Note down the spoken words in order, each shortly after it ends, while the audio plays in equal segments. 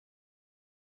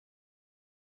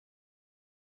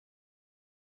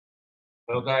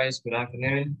Hello guys, good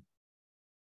afternoon.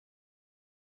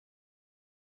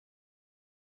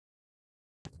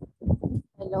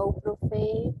 Hello,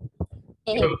 profe.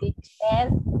 Hello.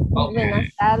 Teacher. Okay,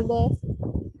 Buenas tardes.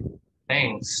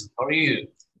 thanks. How are you?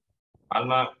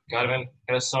 Alma, Carmen,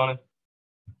 Gerson.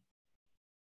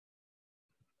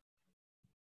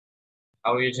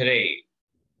 How are you today?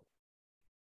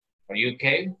 Are you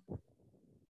okay?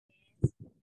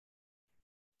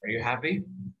 Are you happy?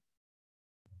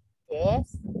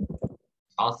 Yes.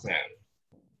 Awesome.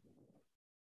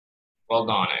 Well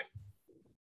done.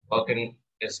 Welcome,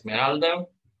 Esmeralda.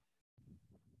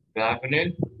 Good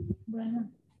afternoon. Bueno.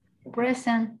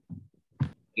 Present.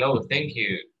 Hello, thank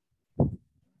you.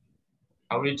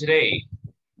 How are you today?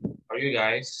 How are you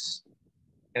guys?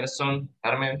 Gerson,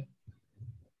 Carmen.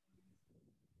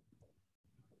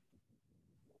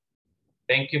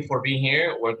 Thank you for being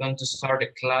here. We're going to start the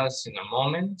class in a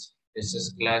moment. This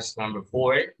is class number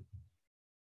 4.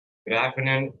 Good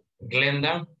afternoon,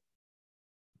 Glenda.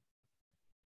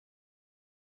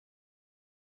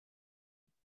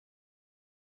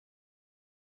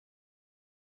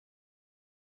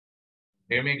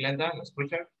 Hear me, Glenda? ¿Me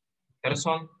escucha?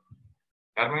 Gerson,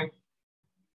 Carmen.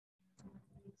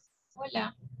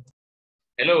 Hola.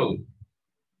 Hello.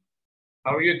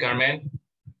 How are you, Carmen?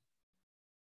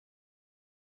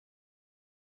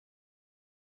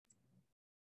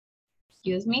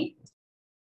 Excuse me.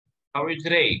 How are you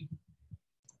today?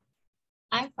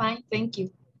 I'm fine, thank you.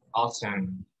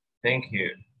 Awesome. Thank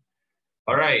you.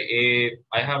 All right.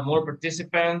 I have more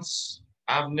participants.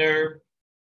 Abner,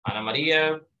 Ana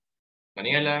Maria,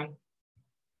 Daniela.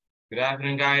 Good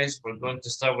afternoon, guys. We're going to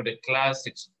start with the class.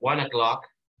 It's 1 o'clock.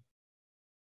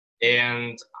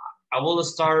 And I will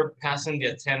start passing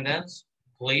the attendance,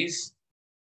 please.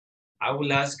 I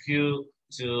will ask you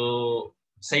to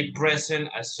say present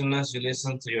as soon as you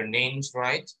listen to your names,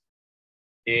 right?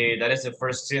 That is the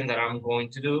first thing that I'm going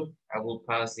to do. I will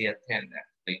pass the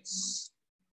attendance, please.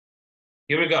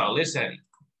 Here we go, listen.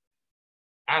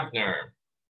 Abner.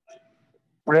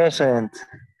 Present.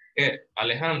 Good.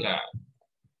 Alejandra.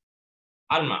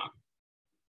 Alma.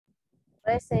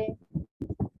 Present.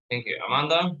 Thank you.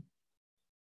 Amanda.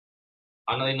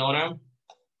 Ana Dinora.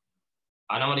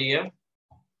 Ana Maria.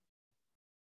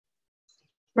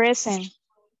 Present.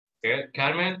 Good.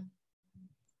 Carmen.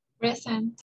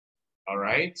 Present. All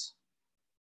right.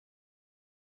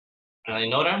 Ana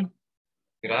Dinora.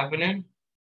 Good afternoon.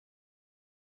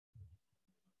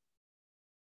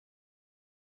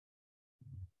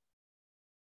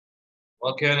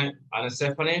 Welcome, Ana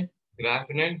Stephanie. Good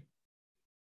afternoon.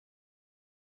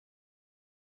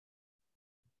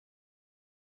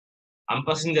 I'm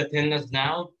passing the attendance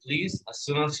now. Please, as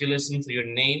soon as you listen to your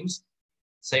names,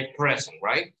 say present,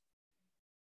 right?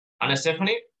 Ana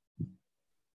Stephanie?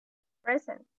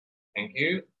 Present. Thank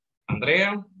you.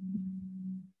 Andrea?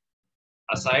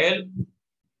 Asael?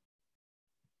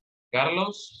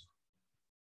 Carlos?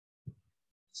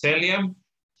 Celia?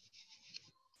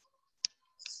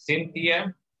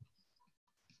 Cynthia?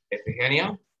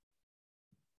 Efigenia?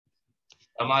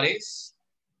 Damaris?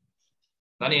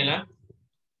 Daniela?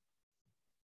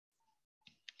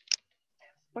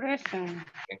 Present.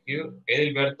 Thank you.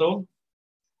 Edilberto?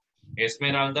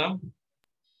 Esmeralda?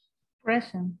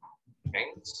 Present.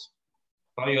 Thanks.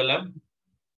 Fabiola?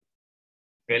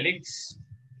 Felix?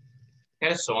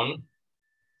 Gerson?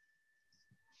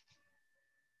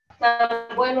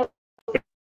 Bueno. Thank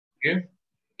you.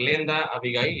 Glenda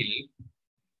Abigail?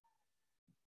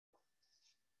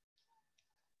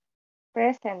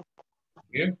 Present. Thank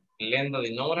you. Glenda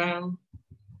Dinora?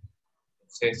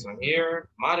 It says on here.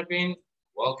 Marvin?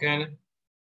 Welcome.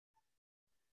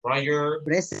 Roger?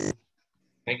 Present.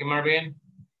 Thank you, Marvin.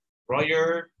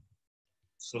 Roger?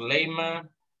 Suleima?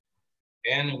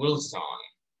 And Wilson.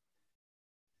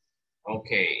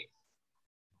 Okay.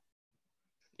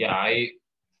 Yeah, I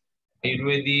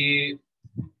already,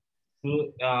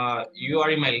 you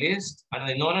are in my list.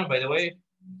 Ana Dinora, by the way,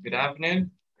 good afternoon.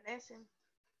 Present.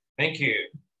 Thank you.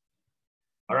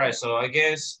 All right, so I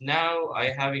guess now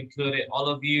I have included all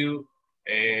of you.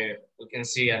 We can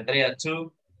see Andrea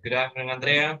too. Good afternoon,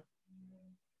 Andrea.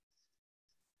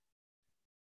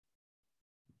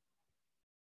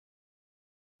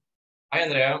 Hi,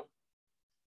 Andrea.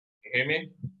 Can you hear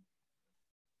me?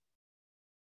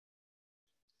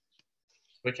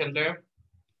 Switch, Andrea.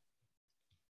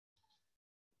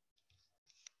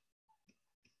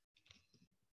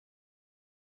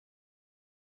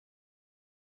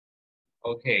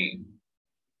 Okay.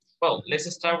 Well, let's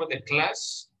start with the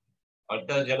class.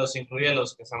 Ahorita ya los incluí a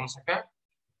los que estamos acá.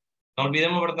 No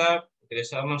olvidemos, ¿verdad?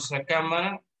 Utilizar nuestra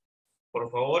cámara, por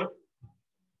favor.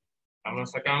 A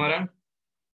nuestra cámara.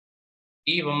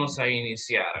 Y vamos a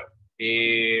iniciar.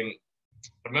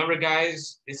 Remember,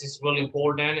 guys, this is really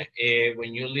important.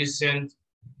 When you listen,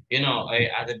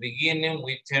 at the beginning,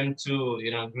 we tend to,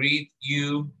 greet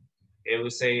you. We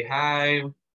say, hi,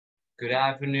 good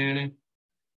afternoon.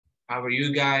 How are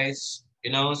you guys?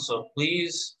 So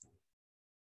please,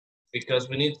 because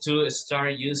we need to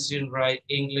start using right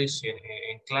English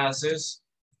in classes.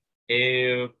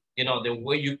 The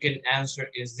way you can answer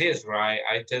is this, right?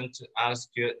 I tend to ask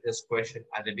you this question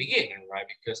at the beginning, right?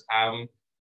 Because I'm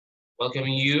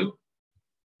welcoming you.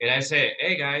 And I say,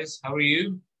 hey guys, how are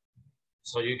you?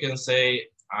 So you can say,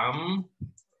 I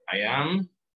am,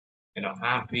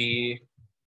 happy,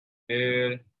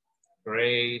 good,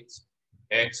 great,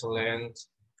 excellent,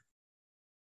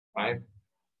 right?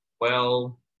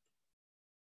 Well,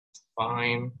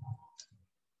 fine.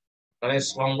 That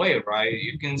is one way, right?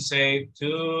 You can say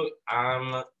too,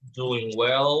 I'm doing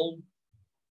well,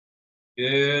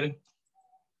 good.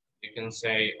 You can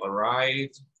say, all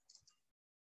right,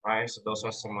 right? So those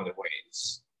are some of the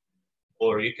ways.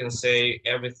 Or you can say,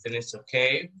 everything is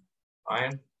okay,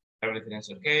 right? Everything is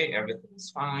okay, everything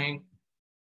is fine,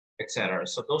 etc.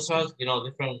 So those are,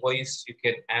 different ways you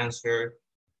can answer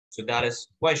to that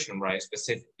question, right?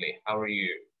 Specifically, how are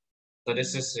you? So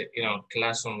this is,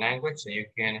 classroom language that you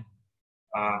can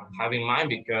have in mind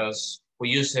because we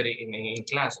use it in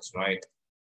classes, right?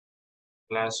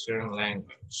 Classroom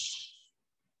language.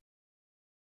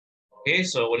 Okay,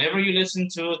 so whenever you listen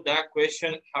to that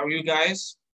question, how are you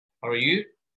guys? How are you?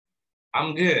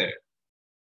 I'm good.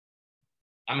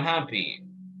 I'm happy.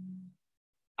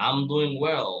 I'm doing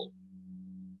well.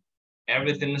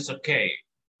 Everything is okay,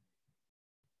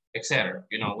 etc.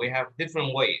 We have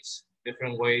different ways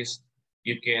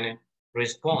you can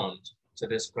respond to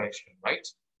this question, right?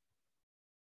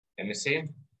 Let me see.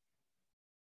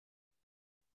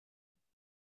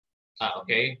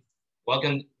 Okay.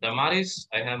 Welcome, Damaris.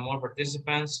 I have more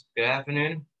participants. Good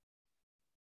afternoon.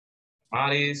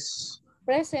 Damaris.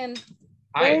 Present.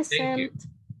 Hi, Present. thank you.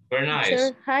 Very nice.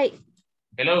 Sure. Hi.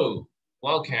 Hello,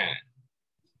 welcome.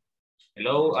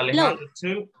 Hello, Alejandro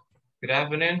too. Good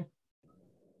afternoon.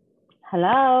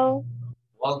 Hello.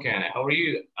 Welcome. How are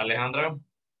you, Alejandra?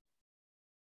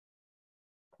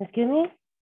 Excuse me?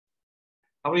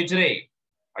 How are you today?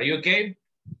 Are you okay?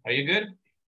 Are you good?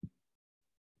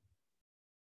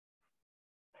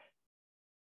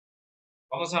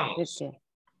 ¿Cómo estamos?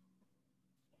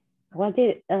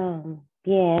 Okay.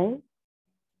 Bien.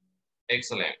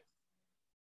 Excelente.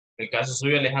 El caso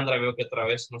suyo, Alejandra, veo que otra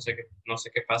vez no sé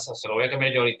qué pasa. Se lo voy a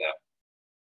cambiar yo ahorita.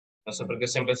 No sé por qué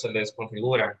siempre se le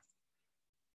desconfigura.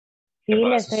 Sí,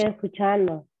 le estoy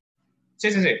escuchando. Sí.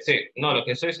 No, lo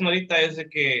que estoy diciendo ahorita es de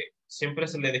que siempre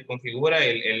se le desconfigura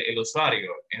el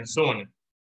usuario en Zoom.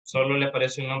 Solo le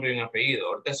aparece un nombre y un apellido.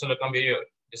 Ahorita eso lo cambié yo.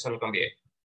 Eso lo cambié.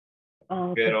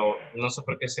 Okay. Pero no sé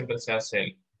por qué siempre se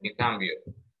hace el cambio.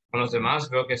 Con los demás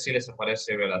veo que sí les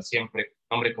aparece, ¿verdad? Siempre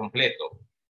nombre completo.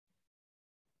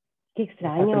 Qué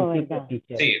extraño, ¿verdad?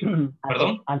 Sí,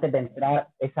 perdón. Antes de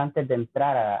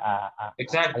entrar a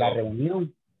la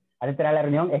reunión. Antes de entrar a la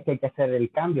reunión es que hay que hacer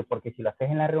el cambio, porque si lo haces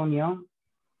en la reunión,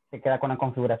 se queda con la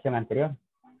configuración anterior.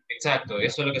 Exacto,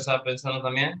 eso es lo que estaba pensando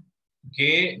también,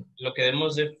 que lo que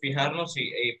debemos de fijarnos,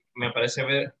 y me parece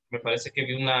que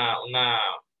vi una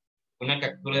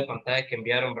captura de pantalla que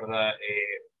enviaron, ¿verdad?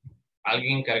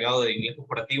 Alguien encargado de Inglés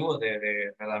Corporativo,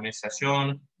 de la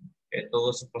administración,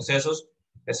 todos esos procesos,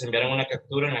 les enviaron una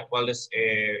captura en la cual les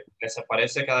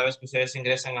aparece cada vez que ustedes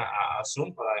ingresan a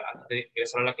Zoom, antes de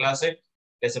ingresar a la clase,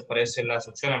 les aparecen las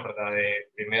opciones, ¿verdad?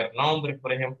 De primer nombre,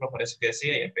 por ejemplo, parece que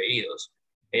decía, y apellidos.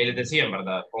 Les decían,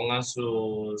 ¿verdad? Pongan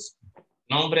sus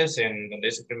nombres en donde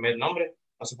dice primer nombre,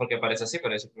 no sé por qué aparece así,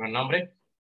 pero dice primer nombre.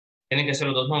 Tienen que ser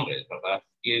los dos nombres, ¿verdad?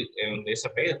 Y en donde dice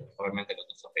apellido, pues, obviamente los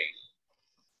dos apellidos.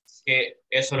 Que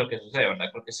eso es lo que sucede, ¿verdad?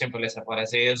 Porque siempre les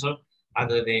aparece eso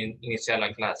antes de iniciar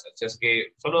la clase. O sea, es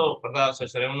que solo, ¿verdad?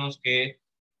 Aseguremos que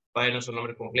vaya nuestro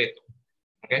nombre completo.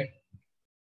 ¿Ok?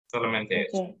 Solamente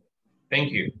eso.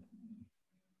 Thank you.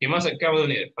 ¿Quién más acaba de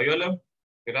unir? ¿Payola?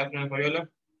 Good afternoon, Payola.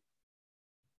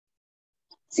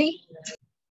 Sí.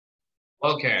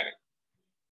 Ok.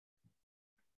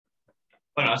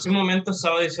 Bueno, hace un momento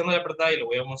estaba diciendo la verdad y lo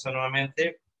voy a mostrar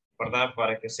nuevamente, ¿verdad?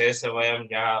 Para que ustedes se vayan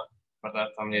ya, ¿verdad?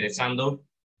 Familiarizando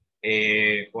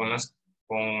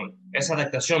con esa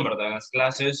adaptación, ¿verdad? En las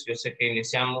clases, yo sé que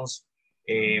iniciamos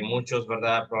muchos,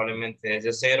 ¿verdad? Probablemente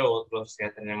desde cero, otros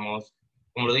ya tenemos,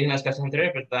 como lo dije en las clases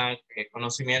anteriores, ¿verdad?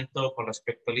 Conocimiento con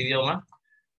respecto al idioma,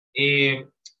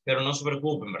 pero no se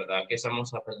preocupen, ¿verdad? Que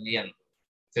estamos aprendiendo.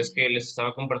 Es que les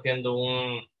estaba compartiendo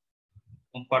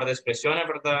un par de expresiones,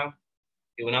 ¿verdad?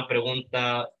 Y una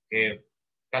pregunta que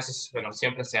casi, bueno,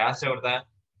 siempre se hace, ¿verdad?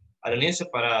 Al inicio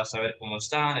para saber cómo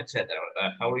están, etcétera,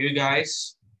 ¿verdad? How are you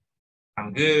guys?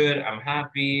 I'm good, I'm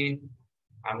happy,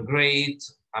 I'm great,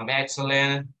 I'm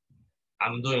excellent,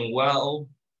 I'm doing well,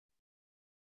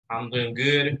 I'm doing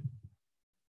good,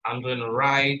 I'm doing all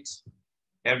right,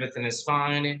 everything is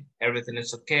fine, everything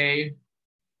is okay,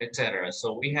 etc.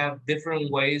 So we have different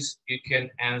ways you can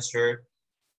answer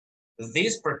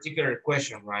this particular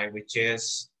question, right? Which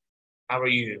is, how are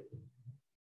you?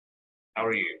 How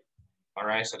are you? All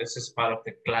right, so this is part of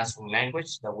the classroom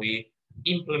language that we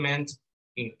implement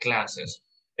in classes.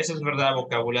 Ese es, verdad,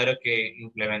 vocabulario que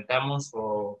implementamos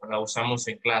o la usamos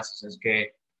en clases. Es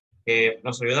que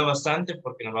nos ayuda bastante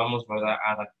porque nos vamos, ¿verdad?,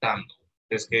 adaptando.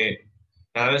 Es que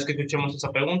cada vez que escuchemos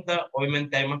esa pregunta,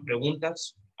 obviamente hay más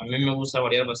preguntas. A mí me gusta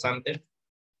variar bastante.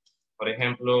 Por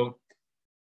ejemplo,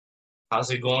 how's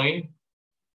it going?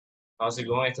 How's it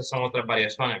going? Estas son otras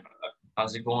variaciones, ¿verdad?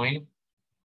 How's it going?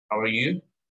 How are you?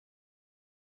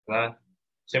 ¿Verdad?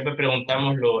 Siempre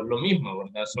preguntamos lo mismo,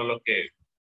 ¿verdad? Solo que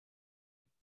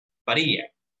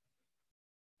varía.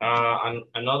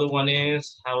 Another one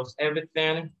is, how's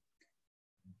everything?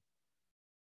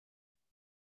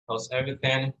 How's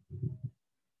everything?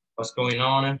 What's going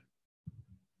on?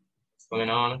 What's going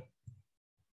on?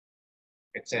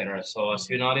 Etc. So as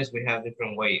you notice, we have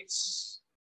different ways.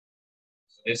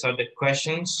 So these are the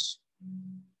questions.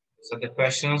 These are the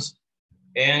questions.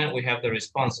 And we have the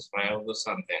responses, right? I'll do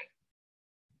something.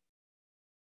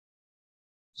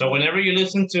 So whenever you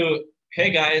listen to,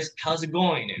 hey guys, how's it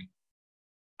going?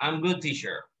 I'm good,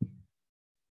 teacher.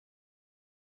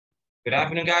 Good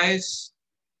afternoon, guys.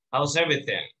 How's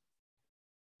everything?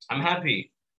 I'm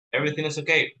happy. Everything is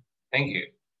okay. Thank you.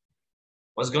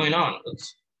 What's going on?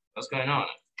 What's going on?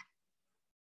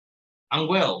 I'm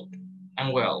well.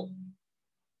 I'm well.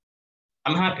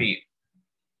 I'm happy.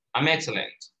 I'm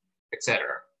excellent, etc.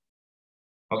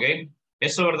 ¿Ok?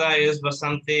 Eso, ¿verdad? Es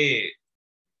bastante...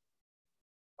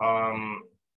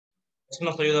 eso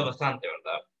nos ayuda bastante,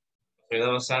 ¿verdad? Nos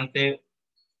ayuda bastante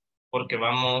porque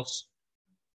vamos,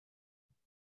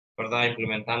 ¿verdad?,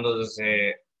 implementando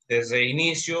desde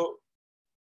inicio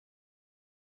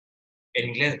el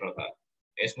inglés, ¿verdad?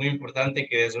 Es muy importante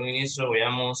que desde un inicio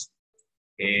vayamos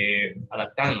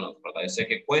adaptándonos, ¿verdad? Sé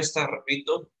que cuesta,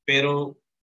 repito, pero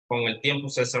con el tiempo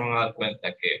ustedes se van a dar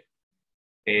cuenta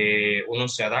que uno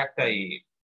se adapta y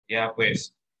ya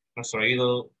pues nuestro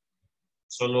oído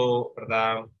solo,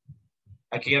 ¿verdad?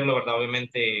 Aquí hablo, ¿verdad?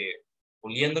 Obviamente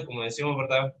puliendo, como decimos,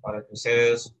 ¿verdad? Para que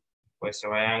ustedes pues se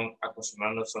vayan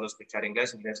acostumbrando solo a escuchar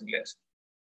inglés, inglés, inglés.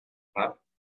 ¿Va?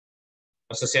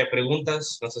 No sé si hay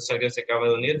preguntas, no sé si alguien se acaba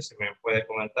de unir, se me puede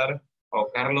comentar.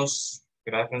 O Carlos,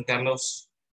 gracias Carlos.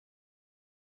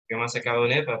 ¿Qué más se acaba de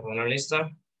unir para poner lista?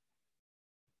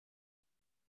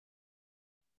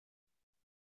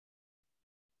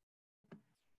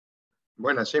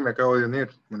 Buenas, sí, me acabo de unir.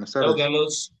 Buenas Hello, tardes.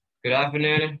 Carlos. Good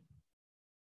afternoon.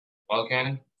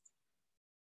 Welcome.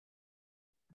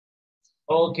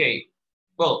 Okay.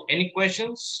 Well, any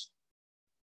questions?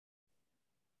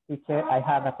 Teacher, I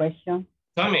have a question.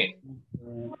 Tell me.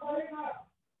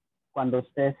 Cuando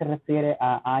usted se refiere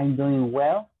a I'm doing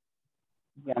well,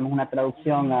 digamos una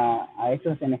traducción a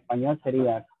eso en español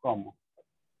sería ¿cómo?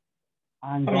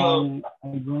 I'm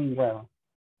doing well.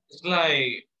 It's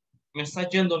like, me está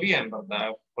yendo bien,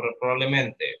 ¿verdad?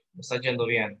 Probablemente, me está yendo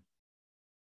bien.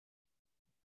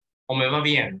 O me va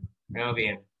bien, me va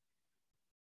bien.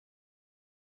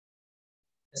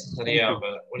 Esa sería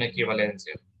una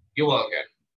equivalencia. You're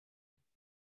welcome.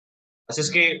 Así es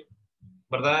que,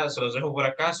 ¿verdad? Se los dejo por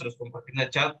acá, se los compartí en el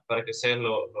chat para que ustedes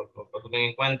lo tomen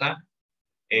en cuenta.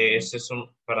 Este es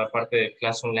para parte de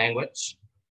Classroom Language.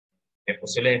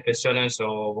 Posibles expresiones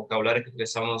o vocabulario que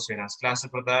utilizamos en las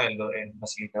clases, ¿verdad? El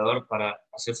facilitador para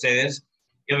hacer ustedes.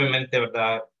 Y obviamente,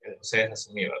 ¿verdad? Ustedes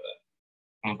hacen mí, ¿verdad?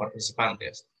 Como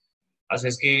participantes. Así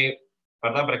es que,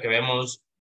 ¿verdad? Para que veamos,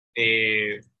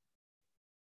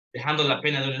 dejando la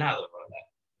pena de un lado, ¿verdad?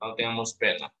 No tengamos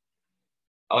pena.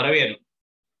 Ahora bien,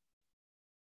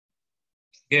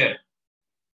 good.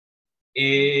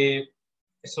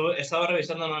 Estaba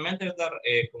revisando nuevamente, ¿verdad?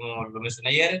 Como lo mencioné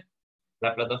ayer,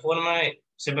 la plataforma,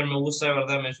 siempre me gusta,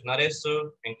 ¿verdad?, mencionar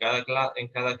esto en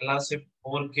cada clase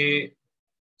porque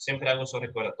siempre hago esos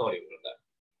recordatorios, ¿verdad?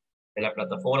 De la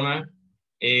plataforma.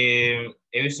 He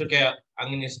visto que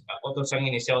otros han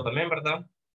iniciado también, ¿verdad?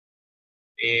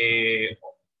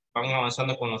 Van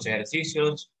avanzando con los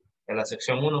ejercicios de la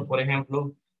sección 1, por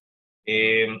ejemplo.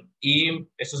 Y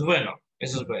eso es bueno,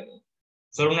 eso es bueno.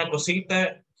 Solo una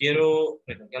cosita, quiero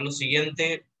recalcar lo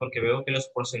siguiente, porque veo que los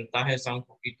porcentajes están un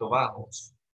poquito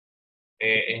bajos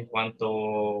en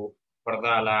cuanto,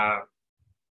 ¿verdad?,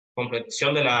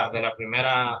 completación de la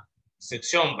primera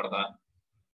sección, ¿verdad?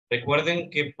 Recuerden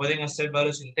que pueden hacer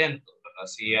varios intentos, ¿verdad?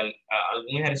 Si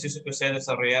algún ejercicio que ustedes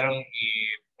desarrollaron y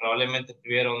probablemente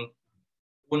tuvieron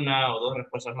una o dos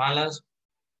respuestas malas,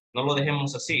 no lo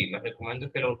dejemos así. Les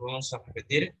recomiendo que lo vamos a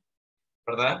repetir,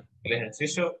 ¿verdad? El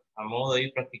ejercicio a modo de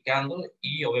ir practicando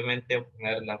y obviamente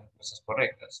obtener las respuestas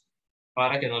correctas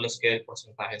para que no les quede el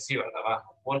porcentaje así, ¿verdad?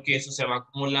 Bajo, porque eso se va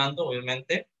acumulando,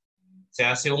 obviamente, se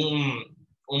hace un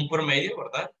promedio,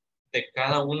 ¿verdad? De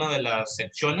cada una de las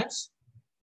secciones,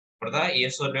 ¿verdad? Y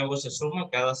eso luego se suma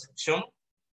cada sección,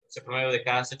 ese promedio de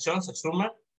cada sección se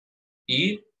suma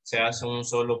y se hace un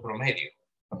solo promedio,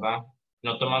 ¿verdad?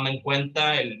 No tomando en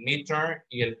cuenta el midterm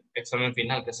y el examen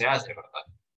final que se hace, ¿verdad?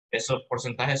 Esos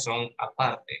porcentajes son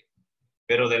aparte,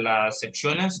 pero de las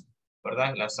secciones,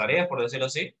 ¿verdad? Las tareas, por decirlo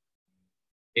así,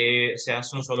 se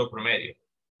hace un solo promedio.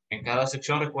 En cada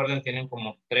sección, recuerden, tienen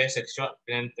como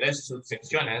tienen tres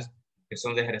subsecciones que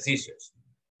son de ejercicios,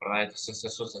 ¿verdad? Entonces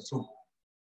eso se suma.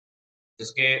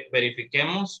 Entonces que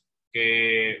verifiquemos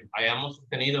que hayamos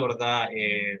obtenido, ¿verdad?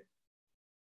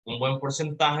 Un buen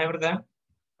porcentaje, ¿verdad?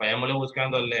 Vayámosle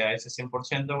buscándole a ese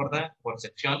 100%, ¿verdad? Por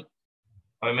sección.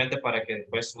 Obviamente para que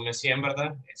después sume 100,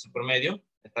 ¿verdad? Ese promedio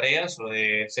de tareas o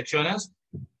de secciones.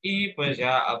 Y pues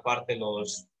ya aparte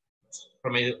los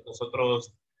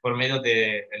otros promedios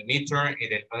del midterm y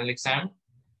del final exam,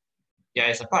 ya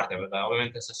esa parte, ¿verdad?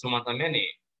 Obviamente se suman también y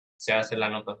se hace la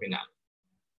nota final.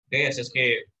 ¿Ok? Así es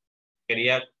que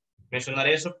quería mencionar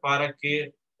eso para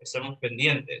que estemos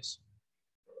pendientes,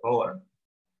 por favor.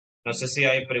 No sé si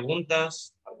hay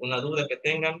preguntas, alguna duda que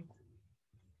tengan.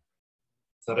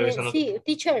 Estoy revisando. Sí,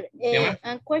 teacher, Dígame.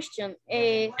 and question.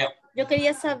 Yeah. Yo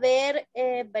quería saber,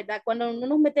 ¿verdad? Cuando no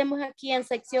nos metemos aquí en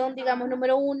sección, digamos,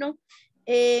 número 1,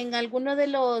 en alguno de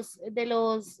los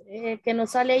que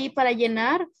nos sale ahí para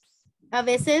llenar, a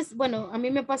veces, bueno, a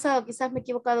mí me ha pasado, quizás me he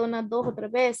equivocado unas 2 o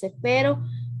 3 veces, pero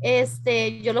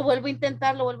yo lo vuelvo a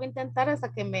intentar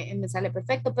hasta que me sale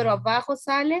perfecto, pero abajo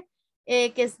sale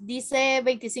que dice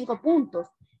 25 puntos.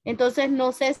 Entonces,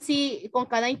 no sé si con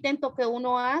cada intento que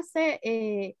uno hace,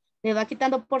 le va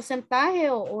quitando porcentaje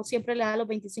o siempre le da los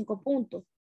 25 puntos.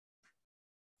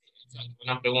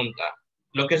 Una pregunta.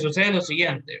 Lo que sucede es lo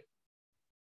siguiente.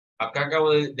 Acá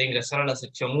acabo de ingresar a la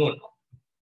sección 1.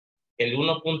 El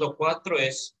 1.4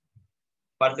 es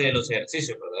parte de los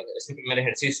ejercicios, ¿verdad? Es el primer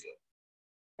ejercicio.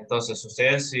 Entonces,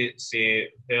 ustedes, si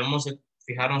debemos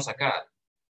fijarnos acá,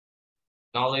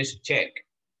 knowledge check,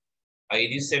 ahí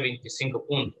dice 25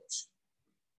 puntos,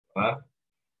 ¿verdad?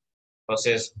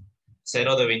 Entonces,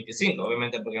 0 de 25,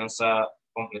 obviamente porque no está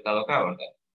completado acá,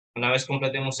 ¿verdad? Una vez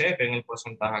completemos ven el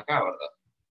porcentaje acá, ¿verdad?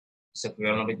 Se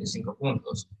tuvieron los 25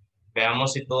 puntos.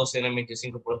 Veamos si todos tienen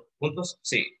 25 puntos.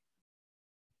 Sí,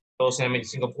 todos tienen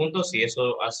 25 puntos y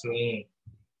eso hace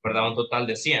 ¿verdad? Un total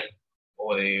de 100.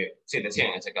 O de 100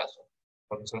 en ese caso,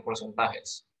 porque son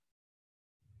porcentajes.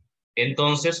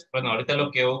 Entonces, bueno, ahorita lo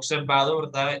que he observado,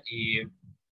 ¿verdad? Y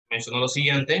menciono lo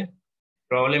siguiente,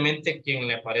 probablemente quien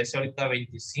le aparece ahorita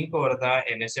 25, ¿verdad?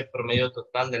 En ese promedio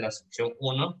total de la sección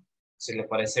 1, si le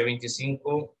aparece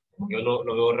 25, yo lo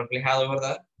veo reflejado,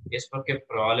 ¿verdad? Es porque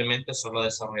probablemente solo ha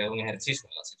desarrollado un ejercicio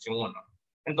en la sección 1.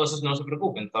 Entonces no se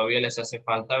preocupen, todavía les hace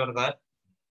falta, ¿verdad?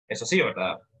 Eso sí,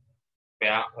 ¿verdad?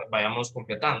 Vayamos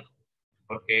completando.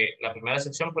 Porque la primera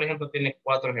sección, por ejemplo, tiene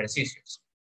 4 ejercicios.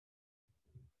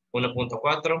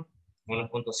 1.4,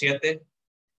 1.7,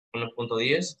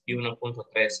 1.10 y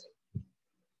 1.13.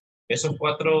 Esas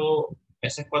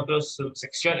cuatro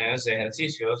subsecciones de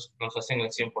ejercicios nos hacen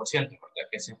el 100%, ¿verdad?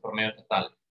 Que es el promedio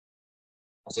total.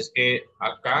 Así es que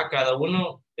acá cada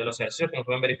uno de los ejercicios que nos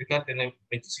pueden verificar tiene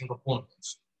 25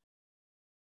 puntos,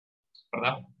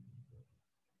 ¿verdad?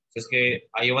 Así es que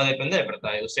ahí va a depender,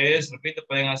 ¿verdad? Y ustedes, repito,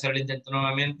 pueden hacer el intento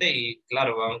nuevamente y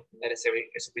claro, van a tener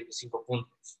esos 25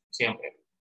 puntos, siempre.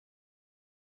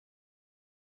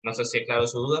 No sé si es claro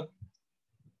su duda.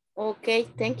 Ok,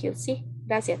 thank you. Sí,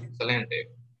 gracias.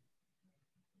 Excelente.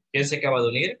 ¿Quién se acaba de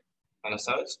unir? Ana,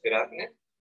 ¿sabes? Esperadme.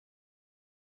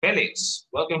 Felix.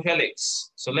 Welcome,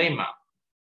 Felix. Soleima.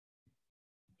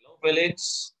 Hello,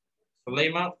 Felix.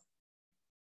 Soleima.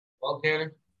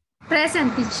 Welcome.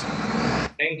 Present, teacher.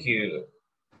 Thank you.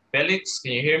 Felix,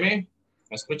 can you hear me?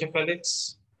 ¿Me escucha,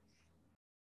 Felix?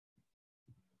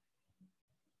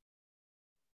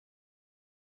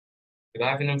 Good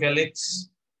afternoon,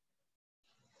 Felix.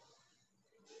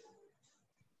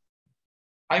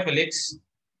 Hi, Felix.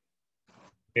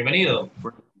 Bienvenido.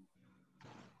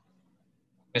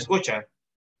 ¿Me escucha?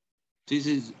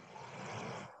 Sí.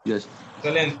 Yes.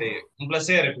 Excelente. Un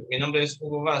placer. Mi nombre es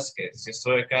Hugo Vázquez.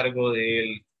 Estoy a cargo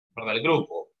del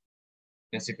grupo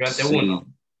Principiante Sí. 1.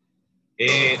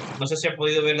 No sé si ha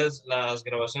podido ver las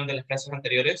grabaciones de las clases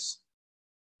anteriores.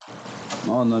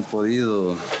 No, no he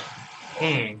podido.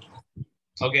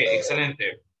 Ok,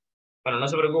 excelente. Bueno, no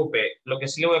se preocupe. Lo que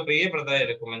sí le voy a pedir, ¿verdad? Y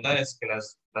recomendar es que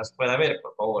las pueda ver,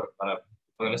 por favor, para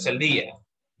ponerse al día.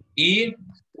 Y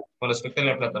con respecto a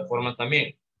la plataforma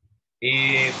también.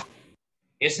 Esa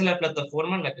es la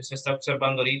plataforma en la que se está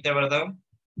observando ahorita, ¿verdad?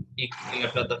 Y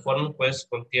la plataforma, pues,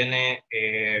 contiene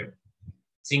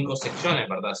 5 secciones,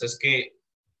 ¿verdad? Así es que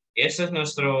ese es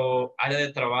nuestro área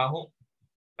de trabajo,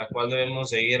 la cual debemos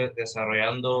seguir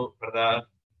desarrollando, ¿verdad?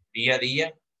 Día a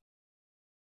día,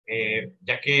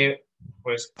 ya que,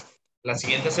 pues, la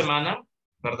siguiente semana,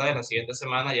 ¿verdad? En la siguiente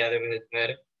semana ya deben de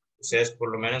tener ustedes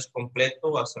por lo menos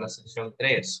completo hasta la sección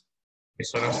 3, que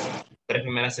son las 3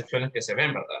 primeras secciones que se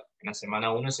ven, ¿verdad? En la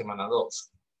semana 1 y semana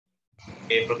 2,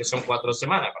 porque son 4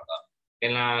 semanas, ¿verdad?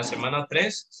 En la semana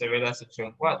 3 se ve la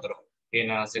sección 4, y en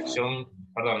la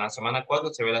semana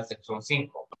 4 se ve la sección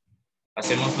 5.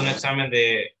 Hacemos un examen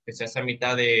que se hace a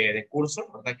mitad de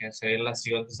curso, ¿verdad? Que se ve la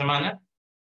siguiente semana.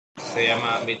 Se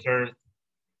llama midterm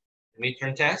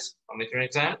test o midterm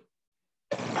exam.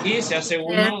 Y se hace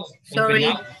uno al Sorry.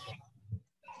 final.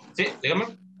 Sí, dígame.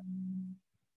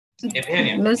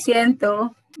 Efigenia. Lo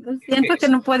siento que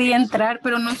no podía entrar,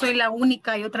 pero no soy la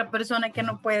única. Hay otra persona que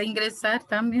no puede ingresar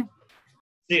también.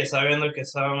 Sí, estaba viendo que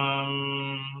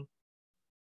estaban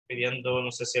pidiendo,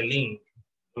 no sé si el link,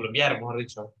 lo enviaron, mejor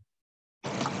dicho.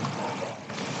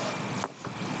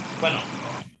 Bueno,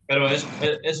 pero es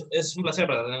un placer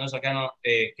para tenernos acá, ¿no?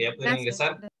 Que ya pudieron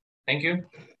ingresar. Thank you.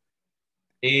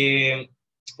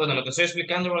 Bueno, lo que estoy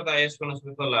explicando, ¿verdad? Es con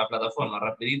respecto a la plataforma,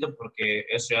 rapidito, porque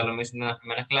eso ya lo mencioné en las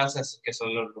primeras clases, que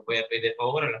solo lo voy a pedir de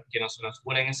favor a los que nos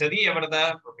unen ese día,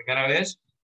 ¿verdad? Por primera vez,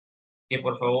 que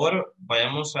por favor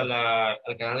vayamos al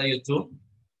canal de YouTube.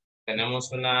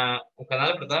 Tenemos un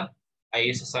canal, ¿verdad?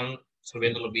 Ahí se están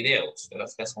subiendo los videos de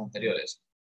las clases anteriores.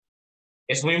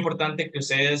 Es muy importante que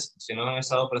ustedes, si no han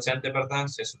estado presentes, ¿verdad?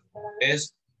 Si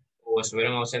o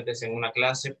estuvieron ausentes en una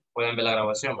clase, puedan ver la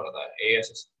grabación, ¿verdad?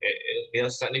 Los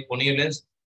videos están disponibles,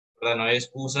 ¿verdad? No hay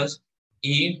excusas.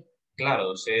 Y,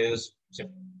 claro, ustedes se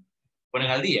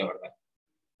ponen al día, ¿verdad?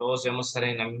 Todos debemos estar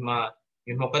en la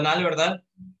mismo canal, ¿verdad?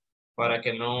 Para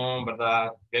que no,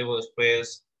 ¿verdad? Luego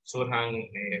después surjan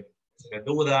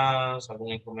dudas,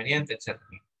 algún inconveniente, etc.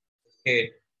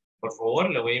 Que, por favor,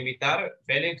 le voy a invitar,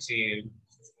 Félix y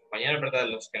sus compañeros, ¿verdad?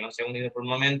 Los que no se han unido por el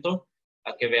momento,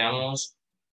 a que veamos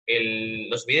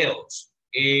los videos.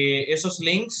 Esos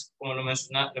links, como lo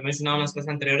mencionaba en las clases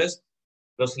anteriores,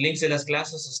 los links de las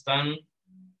clases están,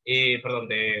 del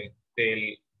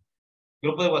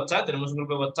grupo de WhatsApp. Tenemos un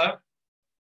grupo de WhatsApp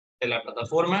de la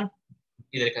plataforma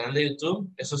y del canal de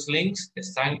YouTube. Esos links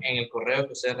están en el correo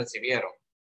que ustedes recibieron,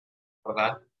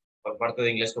 ¿verdad? Por parte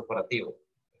de Inglés Corporativo.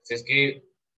 Así es que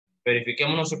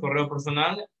verifiquemos nuestro correo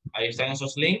personal. Ahí están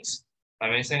esos links.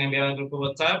 También se han enviado al grupo de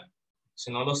WhatsApp. Si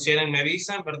no los tienen, me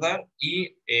avisan, ¿verdad?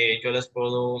 Y yo les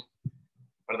puedo,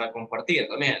 ¿verdad? Compartir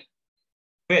también.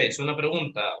 Félix, una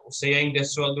pregunta. ¿Usted ya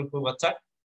ingresó al grupo de WhatsApp?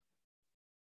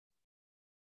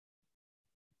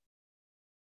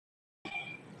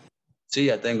 Sí,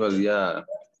 ya tengo ya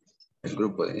el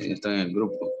grupo, está en el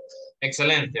grupo.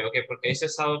 Excelente, ok, porque ahí se ha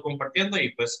estado compartiendo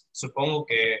y pues supongo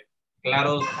que,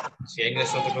 claro, si ya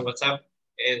ingresó al grupo de WhatsApp,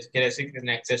 quiere decir que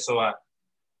tiene acceso a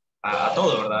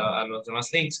todo, ¿verdad? A los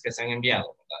demás links que se han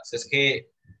enviado, ¿verdad? Así es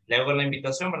que le hago la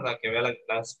invitación, ¿verdad? Que vea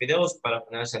los videos para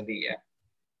ponerse al día.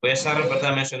 Voy a estar,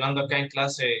 ¿verdad? Mencionando acá en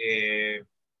clase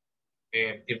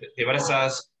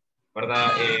diversos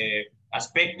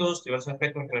aspectos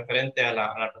referente a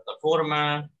la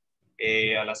plataforma,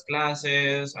 a las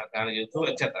clases, acá en YouTube,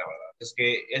 etcétera, ¿verdad? Es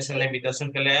que esa es la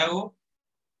invitación que le hago.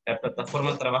 La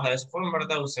plataforma trabaja de esa forma,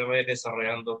 ¿verdad? Usted va a ir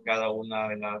desarrollando cada una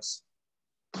de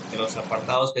los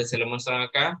apartados que se le muestran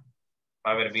acá.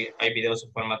 Va a haber, hay videos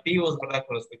informativos, ¿verdad?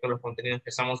 Con respecto a los contenidos que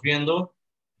estamos viendo,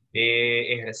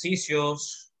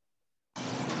 ejercicios,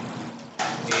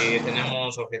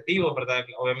 tenemos objetivos, ¿verdad?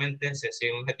 Obviamente se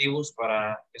siguen objetivos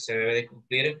para que se debe de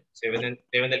cumplir,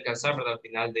 deben de alcanzar, ¿verdad? Al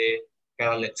final de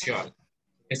cada lección.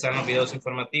 Están los videos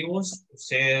informativos,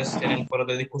 ustedes tienen foros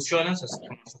de discusiones, así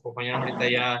como sus compañeros ahorita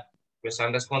ya pues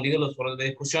han respondido los foros de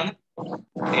discusión,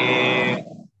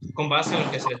 con base en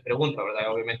lo que se les pregunta,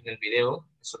 ¿verdad? Obviamente en el video,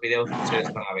 esos videos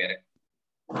ustedes van a ver.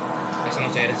 Hacen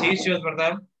los ejercicios,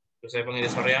 ¿verdad? Que ustedes van a ir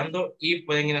desarrollando y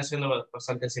pueden ir haciendo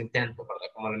bastantes intentos, ¿verdad?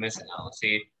 Como lo he mencionado.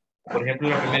 Si, por ejemplo,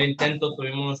 en el primer intento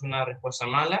tuvimos una respuesta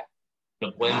mala,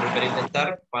 lo pueden volver a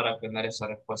intentar para obtener esa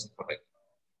respuesta correcta.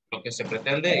 Lo que se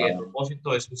pretende y el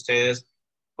propósito es que ustedes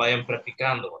vayan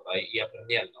practicando, ¿verdad? Y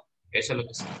aprendiendo. Eso es lo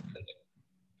que se pretende.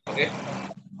 ¿Ok?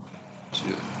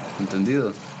 Sí. ¿Entendido?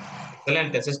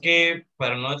 Excelente. Así es que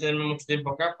para no tenerme mucho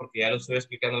tiempo acá, porque ya lo estoy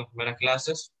explicando en las primeras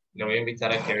clases, le voy a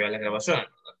invitar a que vea la grabación.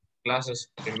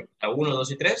 Clases 1,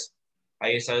 2 y 3.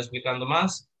 Ahí está explicando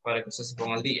más para que usted se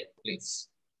ponga al día, please.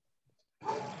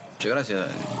 Muchas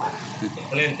gracias.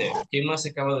 Excelente. ¿Quién más se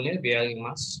acaba de unir? ¿Ve a alguien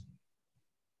más?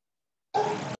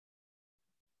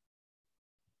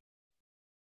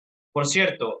 Por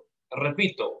cierto,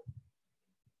 repito,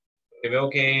 que veo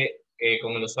que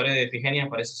con el usuario de Efigenia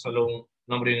aparece solo un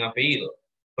nombre y un apellido.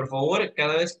 Por favor,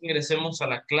 cada vez que ingresemos a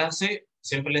la clase,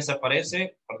 siempre les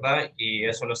aparece, ¿verdad? Y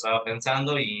eso lo estaba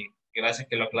pensando y gracias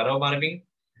que lo aclaró Marvin.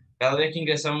 Cada vez que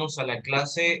ingresamos a la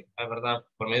clase, ¿verdad?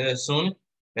 Por medio de Zoom,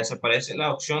 les aparece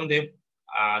la opción de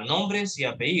nombres y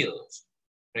apellidos.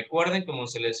 Recuerden, como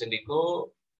les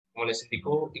indicó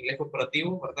Inglés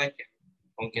Corporativo, ¿verdad? Que,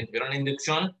 con quien tuvieron la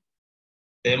inducción,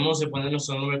 debemos de poner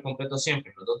nuestro nombre completo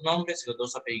siempre, los 2 nombres y los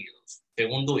 2 apellidos.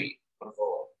 Según DUI, por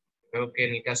favor. Creo que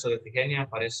en el caso de Efigenia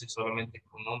aparece solamente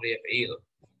con nombre y apellido.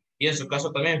 Y en su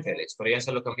caso también, Félix, pero ya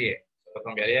se lo cambié. Se lo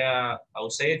cambiaría a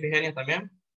usted, Efigenia,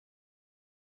 también.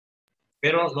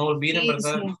 Pero no olviden, Sí,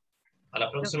 ¿verdad? sí. A la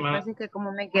Lo que próxima. pasa es que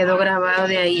como me quedó grabado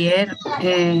de ayer,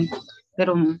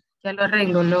 pero ya lo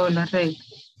arreglo, lo arreglo.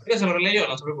 Ya se lo arreglé yo,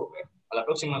 no se preocupe. A la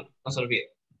próxima, no se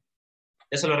olvide.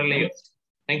 Ya se lo arreglé yo.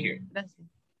 Thank you. Gracias.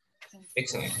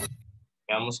 Excelente.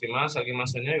 Veamos qué más, alguien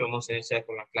más señor, y vamos a iniciar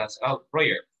con la clase. Oh,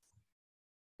 Roger.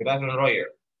 Good afternoon,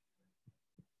 Roger.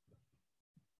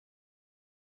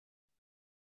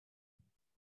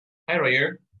 Hi,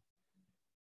 Roger.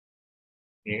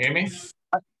 Can you hear me?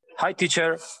 Hi,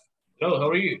 teacher. Hello, how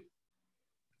are you?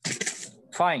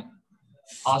 Fine.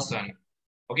 Awesome.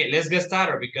 Okay, let's get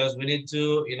started because we need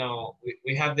to,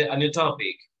 we have a new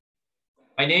topic.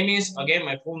 My name is, again,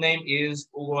 my full name is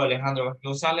Hugo Alejandro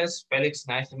Gonzalez. Felix,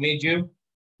 nice to meet you.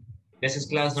 This is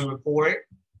class number 4,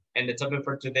 and the topic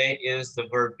for today is the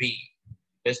verb be.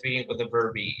 Let's begin with the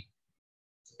verb be.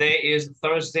 Today is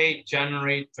Thursday,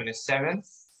 January 27th.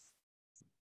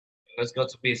 Let's go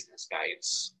to business,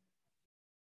 guys.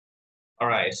 All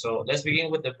right, so let's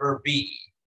begin with the verb be.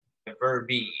 The verb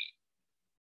be.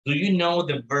 Do you know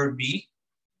the verb be?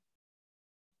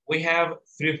 We have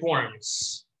 3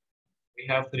 forms. We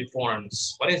have 3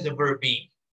 forms. What is the verb be?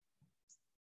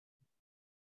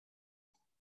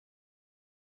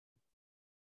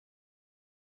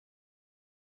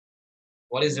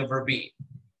 What is the verb be?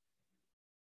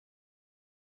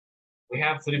 We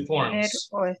have 3 forms.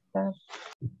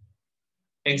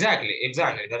 Exactly.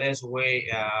 That is way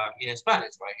in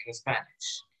Spanish, right? In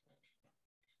Spanish.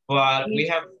 But we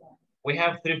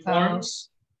have 3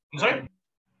 forms. I'm sorry?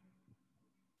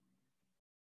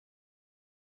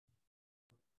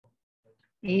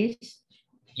 Is.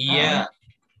 Yeah,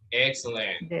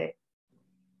 excellent.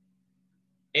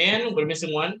 And we're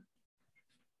missing one.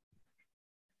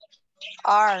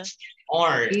 Are.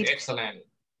 Are, excellent.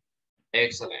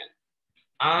 Excellent.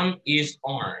 Is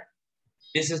are.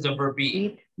 This is the verb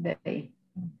be.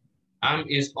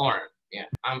 Is are. Yeah,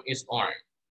 is are.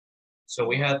 So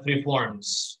we have 3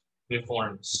 forms. 3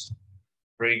 forms.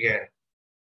 Very good.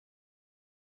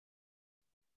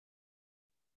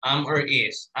 Or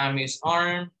is. Is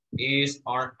are,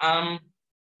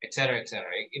 etc., etc.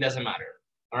 It doesn't matter.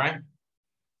 All right.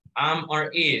 Or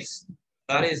is.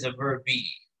 That is the verb be.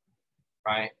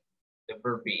 Right? The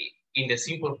verb be. In the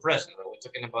simple present. We're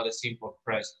talking about the simple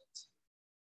present.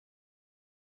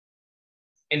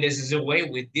 And this is the way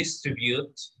we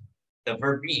distribute the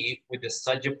verb be with the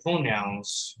subject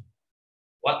pronouns.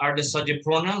 What are the subject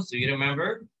pronouns? Do you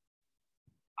remember?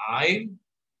 I.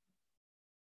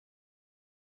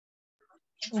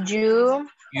 You.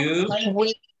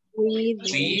 We. We.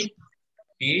 He.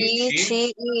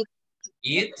 She.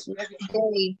 It.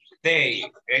 They.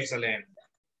 Excellent.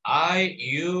 I,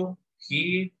 you,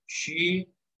 he, she,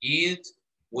 it,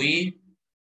 we,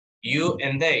 you,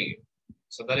 and they.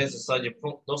 So that is the subject.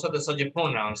 Those are the subject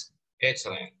pronouns.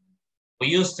 Excellent. We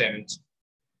use them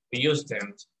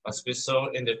as we saw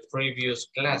in the previous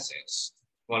classes.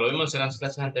 Como lo vimos en las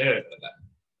clases anteriores, ¿verdad?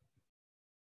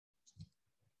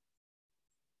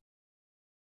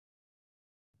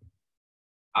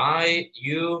 I,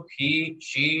 you, he,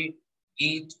 she,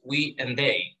 it, we, and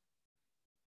they.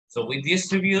 So we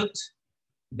distribute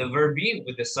the verb be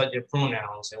with the subject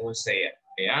pronouns, and we say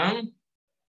I am,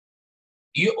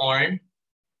 you are,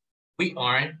 we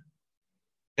are,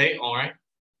 they are,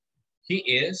 he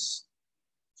is,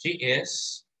 she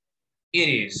is, it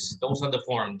is. Those are the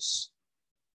forms.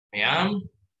 I am.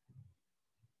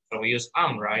 So we use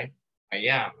am, right? I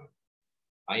am.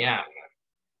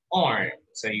 Are.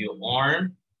 So you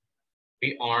are,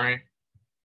 we are,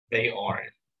 they are.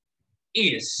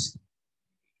 Is.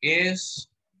 is,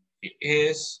 he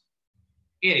is,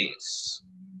 it is.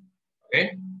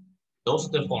 Okay? Those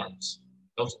are the forms.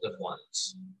 Those are the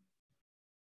forms.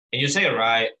 And you say,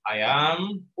 right, I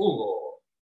am Hugo.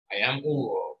 I am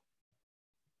Hugo.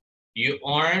 You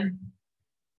are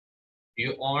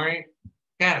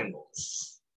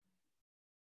Carlos.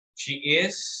 She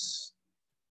is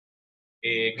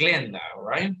Glenda,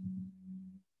 right?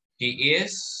 He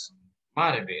is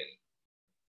Marvin.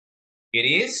 It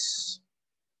is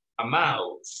a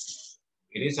mouse.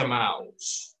 It is a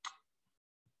mouse.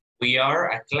 We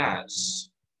are a class.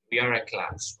 We are a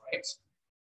class, right?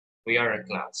 We are a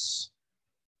class.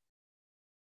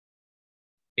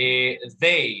 They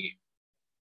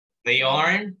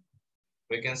are,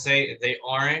 we can say they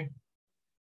are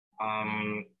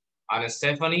Anna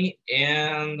Stephanie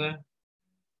and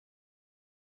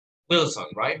Wilson,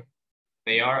 right?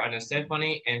 They are Anna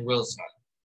Stephanie and Wilson.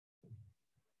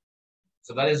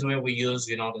 So that is where we use,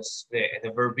 you know,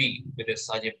 the verb be with the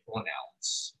subject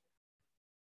pronouns.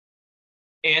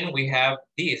 And we have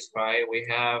these, right? We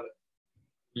have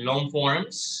long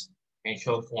forms and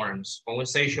short forms. When we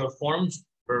say short forms,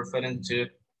 we're referring to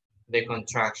the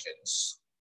contractions.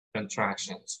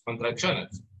 Contractions.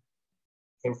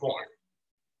 Short form.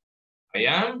 I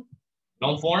am.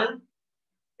 Long form.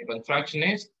 The contraction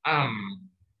is am.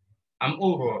 I'm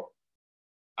Hugo.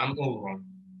 I'm Hugo.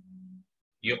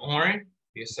 You are.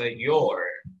 You say your.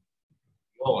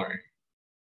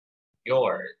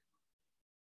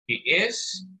 He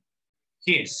is.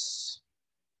 His.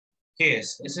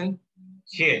 Listen.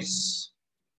 His.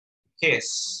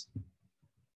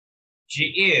 She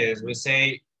is. We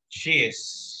say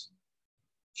she's.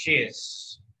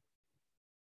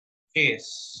 It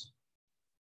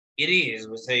is.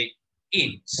 We say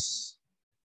it's.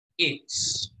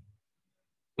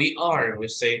 We are. We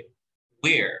say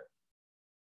we're.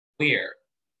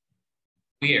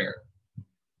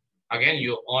 Again,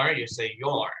 you are. You say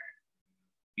your.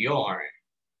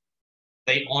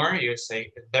 They are. You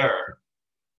say their.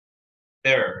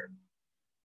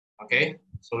 Okay.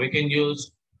 So we can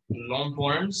use long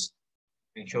forms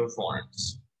and short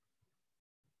forms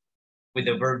with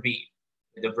the verb be.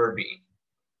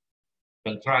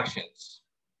 Contractions.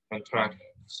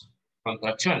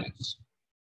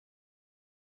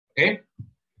 Okay.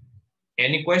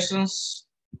 Any questions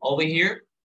over here?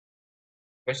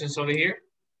 Questions over here?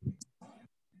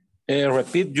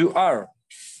 Repeat, you are.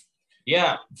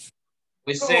 Yeah.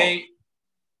 We say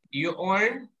you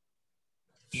are,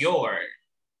 your.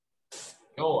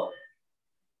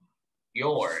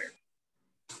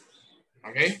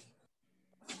 Okay?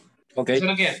 Okay.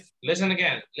 Listen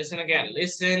again.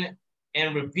 Listen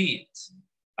and repeat.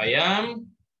 I am.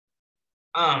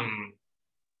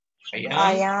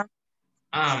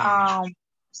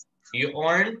 You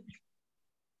are.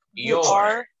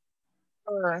 Your.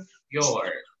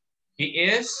 He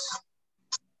is.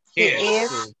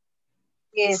 His.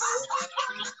 He is.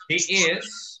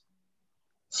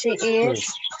 She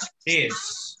is.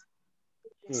 His.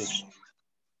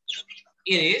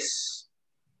 It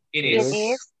is.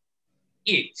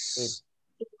 It's.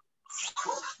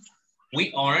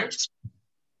 We are.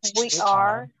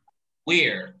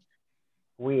 We're.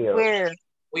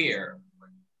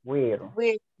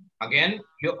 Again,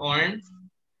 you are.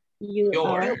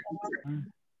 Your.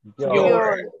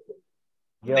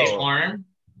 They are.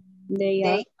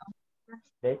 They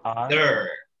are.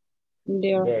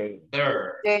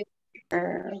 Their.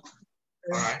 All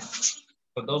right.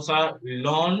 So those are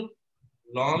long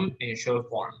and short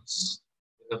forms.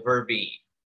 The verb be.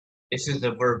 This is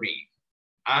the verb be.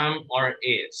 Am or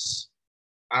is.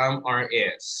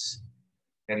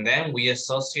 And then we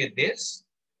associate this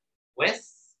with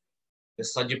the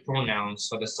subject pronouns.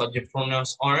 So the subject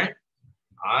pronouns are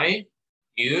I,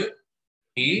 you,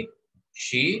 he,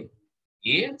 she,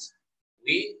 it,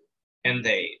 we, and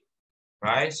they.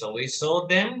 Right? So we saw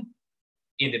them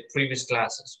in the previous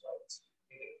classes,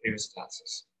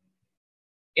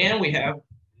 And we have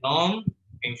long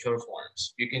and short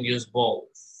forms. You can use both.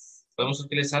 Podemos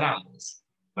utilizar ambos,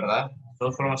 ¿verdad?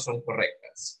 Todas formas son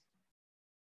correctas.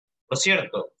 Por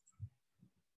cierto,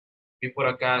 vi por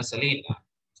acá Celina.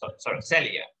 Sorry,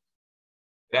 Celia.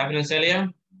 Good afternoon,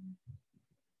 Celia.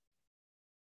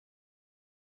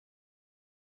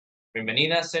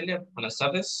 Bienvenida, Celia. Buenas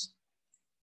tardes.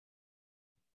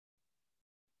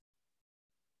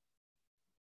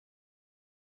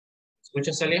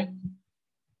 ¿Escucha, Celia?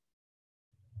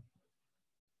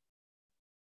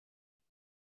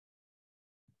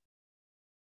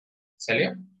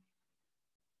 Celia?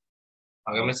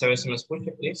 Hágame saber si me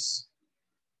escucha, please.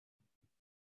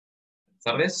 Buenas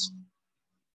tardes.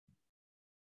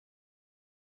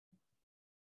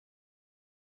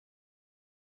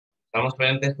 Estamos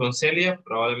pendientes con Celia,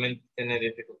 probablemente tiene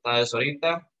dificultades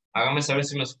ahorita. Hágame saber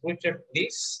si me escucha,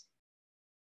 please.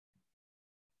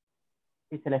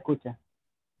 Sí, se la escucha.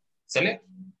 Celia.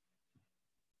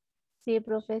 Sí,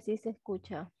 profe, sí se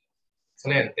escucha.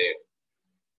 Excelente.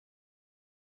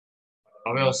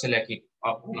 No veo a Celia aquí.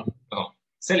 Oh, no, perdón.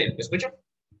 Celia, ¿te escucho?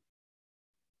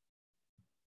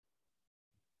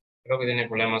 Creo que tiene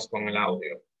problemas con el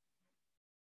audio.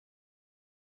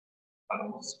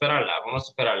 Vamos a esperarla, vamos a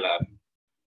esperarla.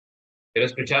 Quiero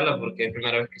escucharla porque es la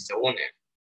primera vez que se une.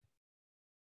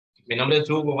 Mi nombre es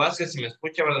Hugo Vázquez, si me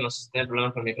escucha, ¿verdad? No sé si tiene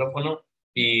problemas con el micrófono.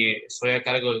 Y soy a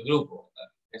cargo del grupo,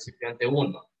 ¿verdad? Principiante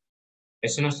 1.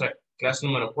 Es nuestra clase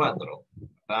número 4.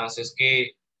 Así es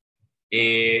que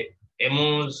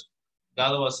hemos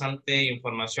dado bastante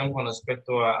información con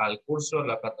respecto al curso,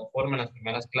 la plataforma en las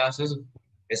primeras clases.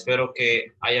 Espero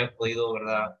que haya podido,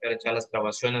 ¿verdad?, ver ya las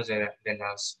grabaciones de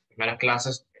las primeras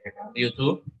clases de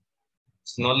YouTube.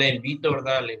 Si no, le invito,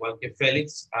 ¿verdad?, al igual que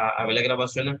Félix, a ver las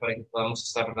grabaciones para que podamos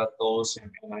estar, ¿verdad?, todos en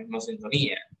la misma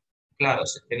sintonía. Claro,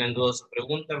 si tienen dudas o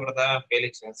preguntas, ¿verdad?,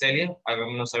 Félix y Celia,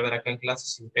 háganos saber acá en clase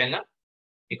sin pena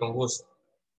y con gusto,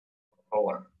 por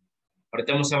favor.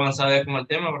 Ahorita hemos avanzado ya con el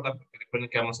tema, ¿verdad? Porque recuerden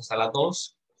que vamos hasta las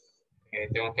 2.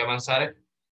 Tengo que avanzar.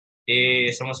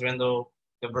 Estamos viendo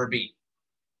the verb be.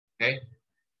 ¿Ok?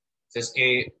 Es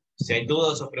que si hay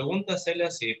dudas o preguntas,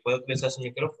 Celia, si puede utilizar su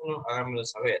micrófono, háganmelo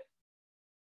saber.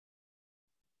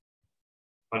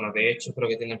 Bueno, de hecho, creo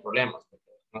que tienen problemas.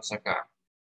 No sé acá.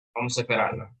 Vamos a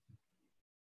esperarla.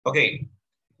 Ok.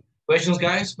 Questions,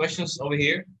 guys? Questions over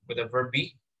here with the verb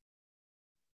be?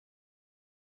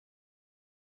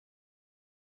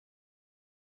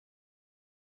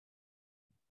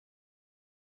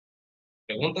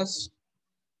 ¿Preguntas?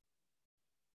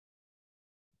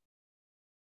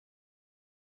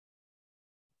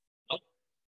 ¿No?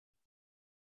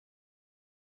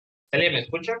 Celia, ¿me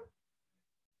escucha?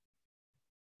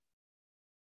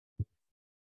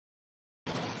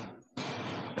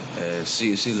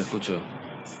 Sí, sí, lo escucho.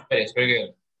 Espera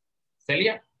que...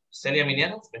 Celia, Celia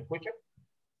Mineros, ¿me escucha?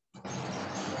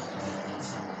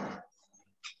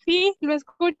 Sí, lo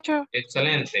escucho.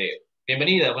 Excelente.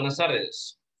 Bienvenida, buenas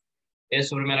tardes. Es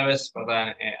su primera vez,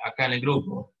 ¿verdad? Acá en el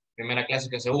grupo. Primera clase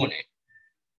que se une.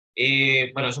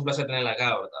 Y bueno, es un placer tenerla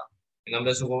acá, ¿verdad? Mi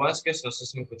nombre es Hugo Vázquez, no sé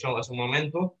si me escuchó hace un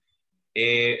momento.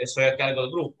 Estoy a cargo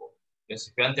del grupo,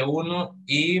 Principiante 1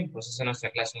 y pues esa es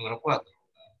nuestra clase número 4.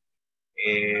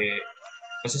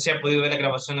 No sé si ha podido ver las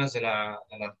grabaciones de las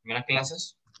primeras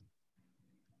clases.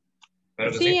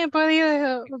 Espero que Sí, sí. he podido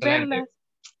Excelente. verlas.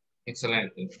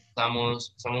 Excelente.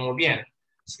 Estamos muy bien.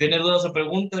 Si tiene dudas o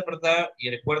preguntas, ¿verdad?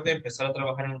 Y recuerde empezar a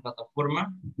trabajar en la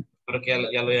plataforma. Espero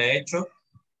que ya lo haya hecho.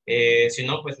 Si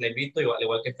no, pues le invito,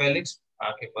 igual que Félix,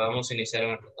 a que podamos iniciar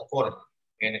en la plataforma.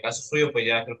 En el caso suyo, pues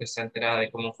ya creo que está enterada de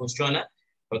cómo funciona.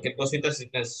 Cualquier cosita, si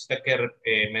necesita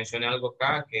que mencione algo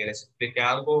acá, que les explique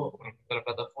algo con respecto a la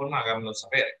plataforma, háganmelo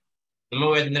saber. No me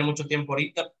voy a tener mucho tiempo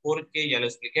ahorita porque ya lo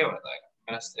expliqué, ¿verdad?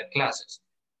 En las 3 clases.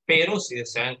 Pero si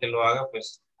desean que lo haga,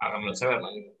 pues háganmelo saber, no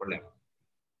hay ningún problema.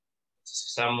 Entonces,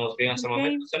 ¿estamos bien hasta el Okay,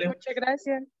 momento, Celia? muchas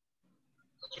gracias.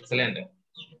 Excelente.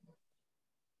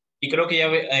 Y creo que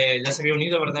ya se había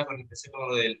unido, ¿verdad? Cuando empecé con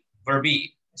lo del verb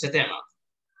be, ese tema.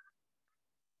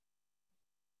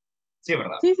 Sí,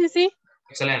 ¿verdad? Sí, sí, sí.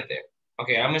 Excelente. Ok,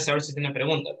 hágame saber si tienen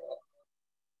preguntas.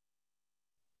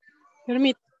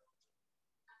 Permítame.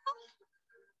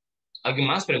 ¿Alguien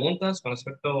más preguntas con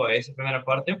respecto a esa primera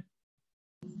parte?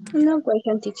 No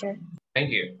question, teacher.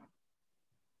 Thank you.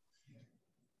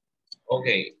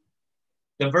 Okay.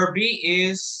 The verb be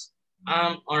is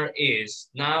or is.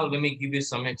 Now let me give you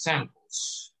some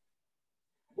examples.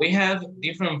 We have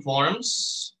different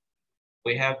forms.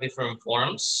 We have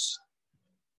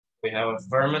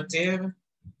affirmative,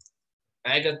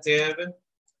 negative.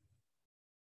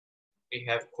 We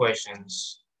have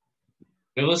questions.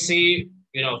 We will see,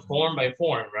 form by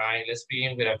form, right? Let's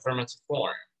begin with affirmative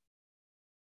form.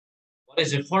 What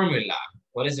is the formula?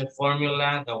 What is the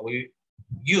formula that we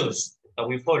use, that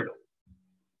we follow?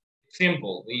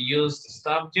 Simple. We use the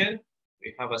subject.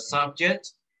 We have a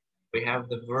subject. We have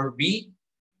the verb be,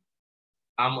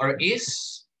 or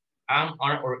is,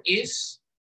 or is,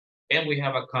 and we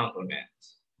have a complement.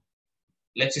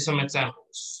 Let's see some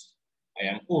examples. I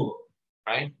am Hugo,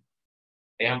 right?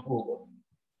 I am Hugo.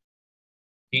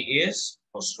 He is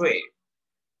Josue.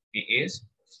 He is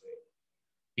Josue.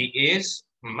 He is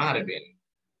Marvin.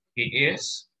 He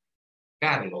is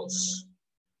Carlos.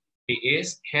 He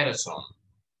is Harrison.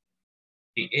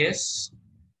 He is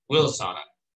Wilson.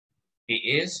 He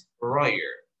is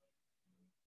Royer.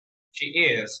 She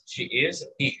is a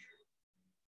teacher.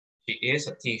 She is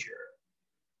a teacher.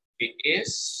 She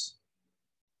is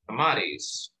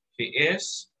Amaris. She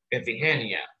is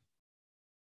Efigenia.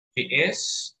 She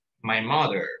is my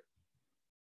mother.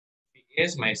 She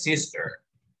is my sister.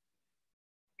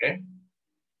 Okay.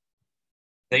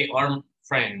 They are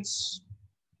friends.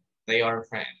 They are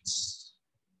friends.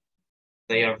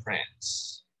 They are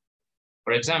friends.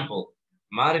 For example,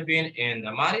 Marvin and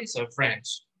Amaris are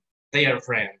friends. They are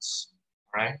friends,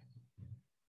 right?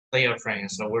 They are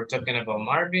friends. So we're talking about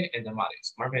Marvin and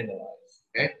Amaris. Marvin and Amaris,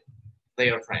 okay? They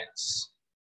are friends.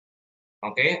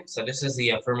 Okay, so this is the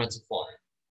affirmative form.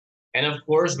 And of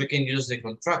course, we can use the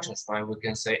contractions, right? We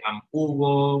can say, I'm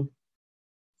Hugo,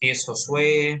 he is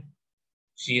Josue,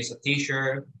 she is a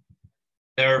teacher,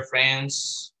 they're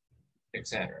friends,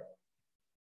 etc.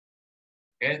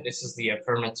 Okay, this is the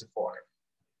affirmative form.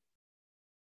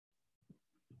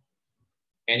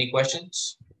 Any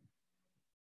questions?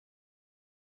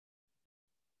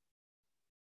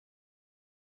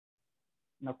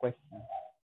 No question.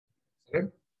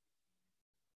 Good.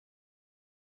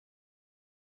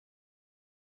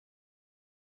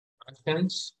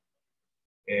 Questions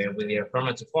with the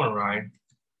affirmative form, right?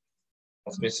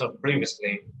 As we saw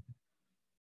previously.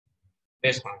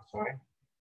 This one, right?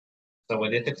 So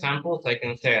with this example, I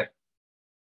can say,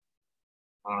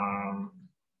 I'm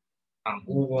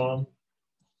Hugo.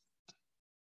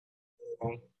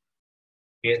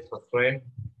 She is Josue.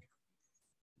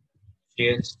 She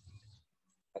is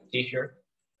a teacher.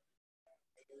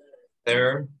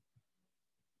 They're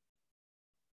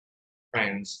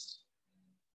friends.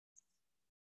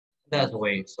 That's the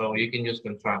way. So you can use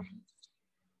contractions.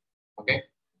 Okay.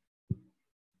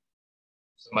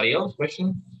 Somebody else?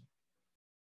 Question?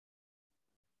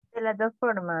 De las dos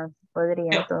formas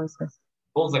podría entonces.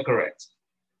 Both are correct.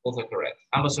 Both are correct.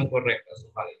 Ambas son correctas,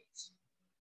 son válidas.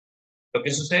 Lo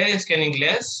que sucede es que en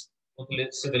inglés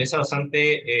se utiliza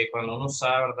bastante cuando uno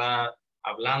está, ¿verdad?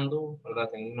 Hablando, ¿verdad?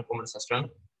 Teniendo una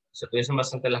conversación, se utilizan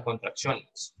bastante las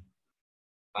contracciones.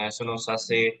 A eso nos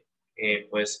hace,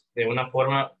 pues, de una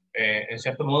forma, en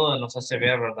cierto modo, nos hace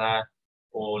ver, ¿verdad?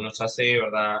 O nos hace,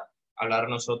 ¿verdad? Hablar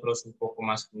nosotros un poco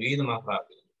más fluido, más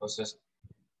rápido. Entonces,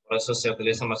 por eso se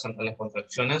utilizan bastante las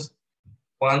contracciones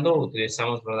cuando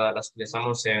utilizamos, ¿verdad? Las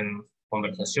utilizamos en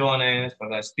conversaciones,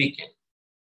 ¿verdad? Speaking.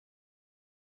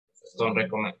 Son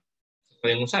recomendados. Se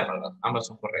pueden usar, ¿verdad? Ambas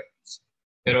son correctas.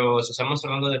 Pero si estamos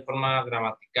hablando de forma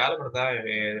gramatical, ¿verdad?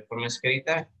 De forma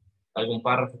escrita, algún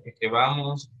párrafo que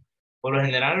escribamos, por lo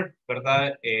general,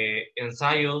 ¿verdad?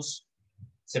 Ensayos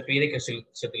se pide que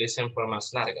se utilicen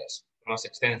formas largas, más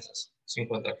extensas, sin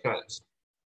contracciones.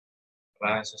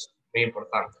 ¿Verdad? Eso es muy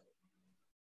importante.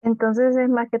 Entonces es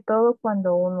más que todo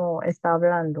cuando uno está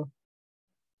hablando.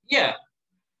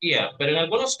 Pero en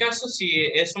algunos casos, si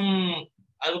es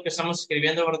algo que estamos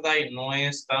escribiendo, ¿verdad? Y no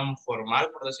es tan formal,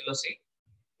 por decirlo así.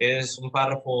 Es un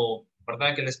párrafo,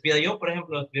 ¿verdad? Que les pida yo, por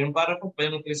ejemplo, escribir un párrafo,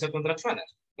 pueden utilizar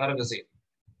contracciones. Claro que sí.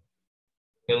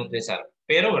 Pueden utilizar.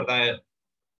 Pero, ¿verdad?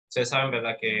 Ustedes saben,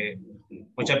 ¿verdad? Que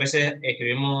muchas veces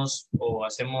escribimos o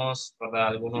hacemos, ¿verdad?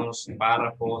 Algunos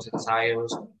párrafos,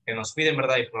 ensayos que nos piden,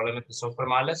 ¿verdad? Y probablemente son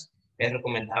formales. Es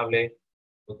recomendable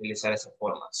utilizar esas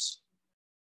formas.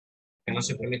 Que no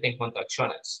se permiten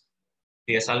contracciones.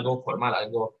 Si es algo formal,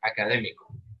 algo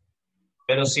académico.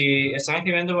 Pero si están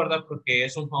escribiendo, ¿verdad? Porque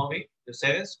es un hobby de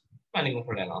ustedes, no hay ningún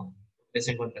problema.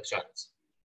 Utilicen contracciones.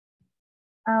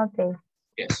 Ah, ok.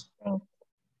 Yes. Thanks.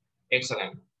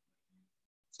 Excellent.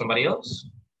 Somebody else?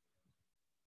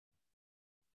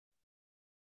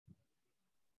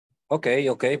 Okay,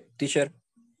 teacher.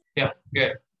 Yeah,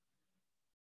 good.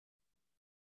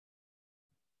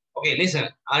 Okay, listen,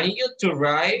 I need you to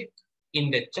write in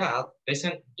the chat,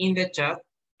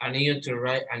 I need you to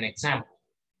write an example.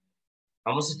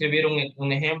 Vamos a escribir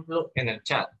un ejemplo en el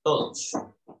chat, todos.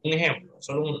 Un ejemplo,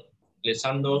 solo uno,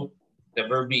 utilizando the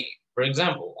verb be. For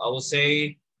example, I will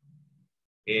say,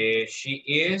 she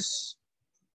is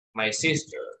my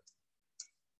sister.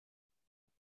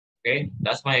 Okay,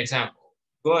 that's my example.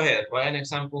 Go ahead, write an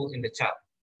example in the chat.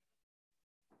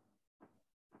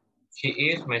 She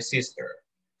is my sister.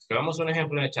 Escribamos un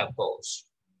ejemplo en el chat todos.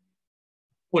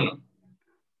 Uno.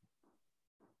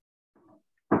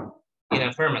 In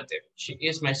affirmative, she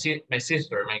is my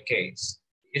sister in my case.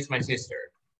 She is my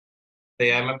sister.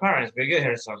 They are my parents. Very good,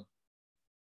 Harrison.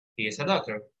 He is a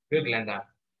doctor. Good, Glenda.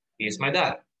 He is my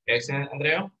dad. Excellent,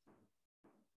 Andrea.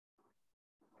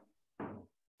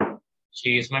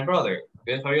 She is my brother.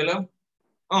 Good, Fabiola.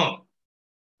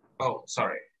 Oh,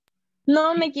 sorry.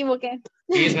 No, me equivoqué.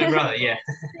 He is my brother, yeah.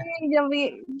 Sí, yo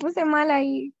puse mal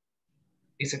ahí.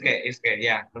 It's okay,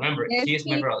 yeah. Remember, he is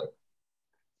my brother.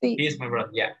 Sí. He is my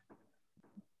brother, yeah.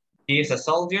 He is a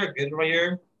soldier. Good,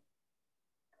 Roger.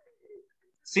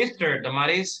 Sister,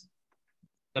 Damaris.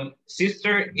 The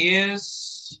sister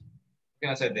is, how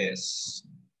can I say this?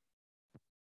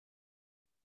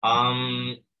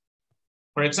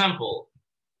 For example,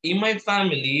 in my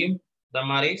family,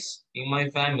 Damaris, in my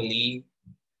family,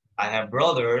 I have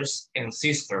brothers and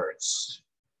sisters.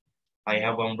 I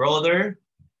have one brother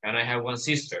and I have one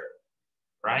sister,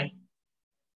 right?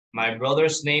 My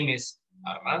brother's name is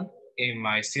Armand and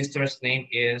my sister's name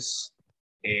is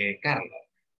Carla.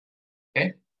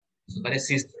 Okay, so that is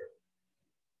sister.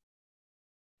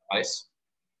 Damaris,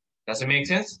 does it make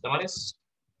sense, Damaris?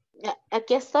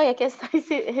 Aquí estoy,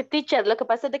 sí, teacher. Lo que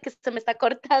pasa es de que se me está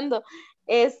cortando,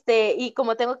 y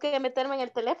como tengo que meterme en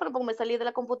el teléfono, porque me salí de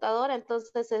la computadora,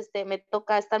 entonces, me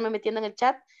toca estarme metiendo en el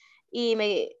chat y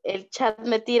el chat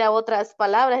me tira otras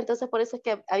palabras, entonces por eso es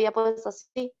que había puesto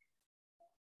así.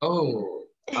 Oh,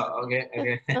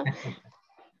 okay.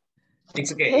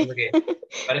 It's okay.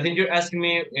 But I think you're asking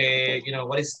me,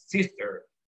 what is sister?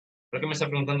 ¿Por qué me está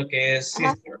preguntando qué es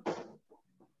sister?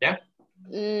 ¿Ya?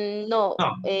 No,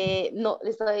 no,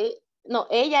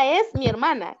 ella es mi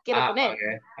hermana, quiero poner.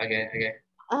 Okay.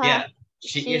 Yeah,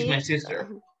 she is my sister.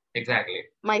 Exactly.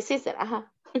 My sister,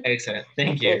 Excellent.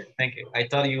 Thank you. I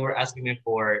thought you were asking me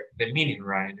for the meaning,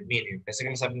 right? The meaning. Pensé que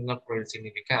me estaba preguntando por el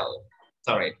significado.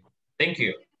 Sorry. Thank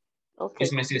you. Okay.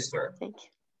 She's my sister. Thank you.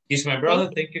 He's my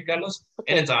brother. Thank you, Carlos.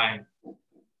 Okay. Anytime.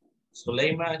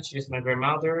 Suleima, she's my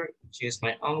grandmother. She's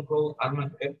my uncle.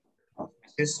 Alma, good. My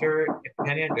sister,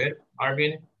 Evgenia, good.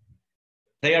 Marvin,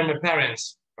 they are my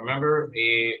parents. Remember,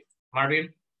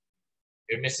 Marvin,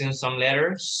 you're missing some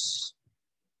letters.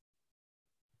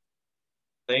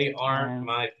 They are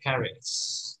my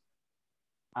parents.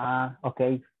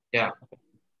 Okay. Yeah.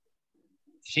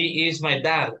 She is my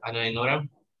dad, Ana Nora.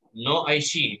 No,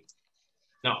 she.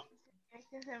 No,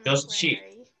 just she.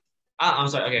 I'm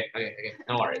sorry. Okay.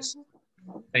 No worries.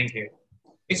 Thank you.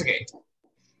 It's okay.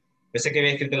 Pensé que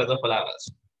había escrito las dos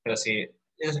palabras, pero sí,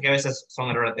 yo sé que a veces son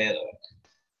errores de dedo.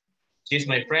 She's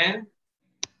my friend.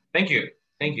 Thank you.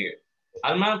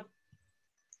 Alma,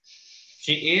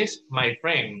 she is my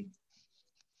friend.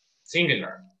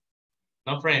 Singular.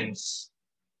 No friends,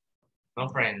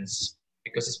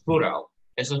 because it's plural.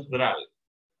 Eso es plural.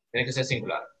 Tiene que ser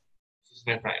singular. She's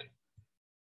my friend.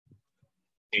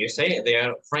 You say they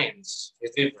are friends.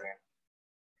 It's different.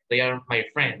 They are my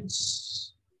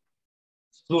friends.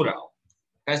 It's plural.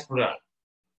 That's plural.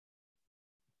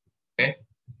 Okay.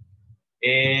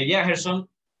 Yeah, Gerson.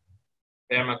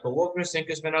 They are my co-workers. Thank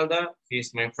you, Esmeralda.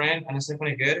 He's my friend. And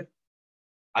Stephanie, good.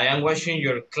 I am watching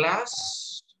your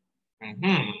class.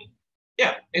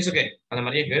 Yeah, it's okay. Ana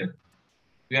Maria, good.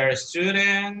 We are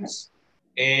students.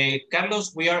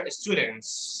 Carlos, we are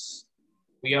students.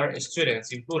 We are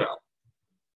students in plural.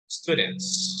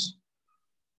 Students.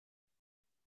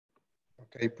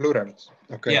 Okay, plurals.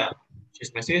 Okay. Yeah,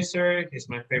 she's my sister. He's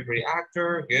my favorite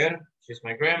actor. Good. She's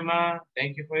my grandma.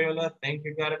 Thank you, Viola. Thank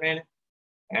you, Carmen.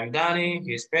 I'm Danny.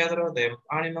 He's Pedro. They're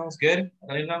animals. Good.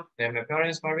 They're my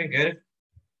parents. Marvin. Good.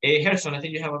 Hey, Gerson, I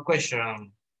think you have a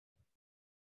question.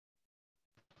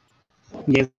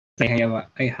 Yes, I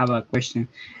have a question.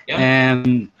 Yeah.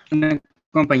 Una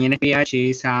compañera mía,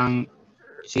 she's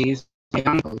my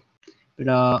uncle,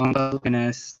 pero uncle que no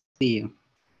es tío.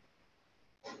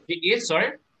 He is,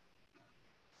 sorry?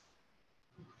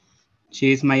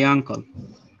 She's my uncle.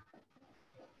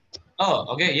 Oh,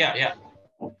 okay, yeah.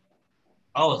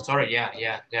 Oh, sorry,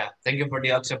 yeah. Thank you for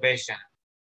the observation.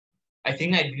 I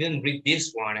think I didn't read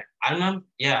this one. Alma,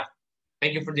 yeah.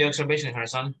 Thank you for the observation, her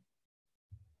son.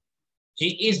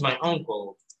 He is my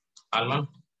uncle, Alma.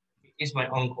 He is my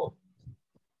uncle.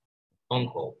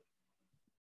 Uncle.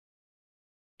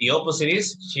 The opposite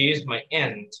is, she is my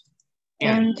aunt.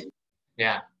 Aunt.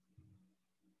 Yeah.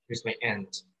 She's my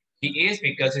aunt. He is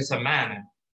because he's a man.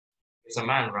 He's a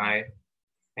man, right?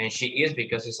 And she is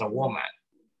because it's a woman.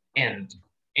 And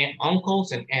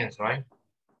uncles and aunts, right?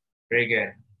 Very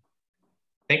good.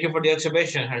 Thank you for the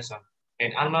observation, Harrison.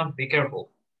 And Alma, be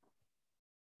careful.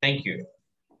 Thank you.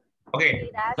 Okay.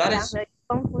 Gracias, me he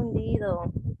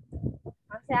confundido.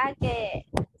 O sea que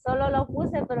solo lo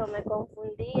puse, pero me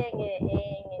confundí en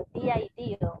tía y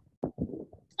tío.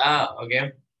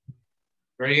 Okay.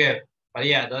 Very good. But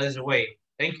yeah, that is the way.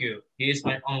 Thank you. He is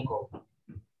my uncle.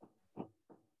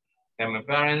 And my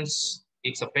parents,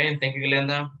 it's a pen. Thank you,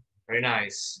 Glenda. Very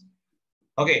nice.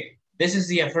 Okay, this is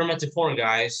the affirmative form,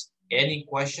 guys. Any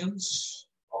questions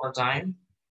all the time?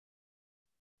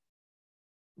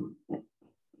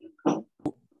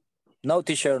 No,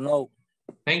 teacher, no.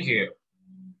 Thank you.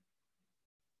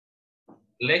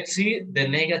 Let's see the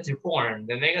negative form.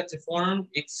 The negative form,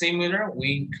 it's similar.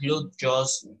 We include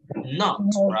just not,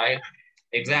 right?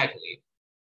 Exactly.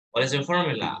 What is the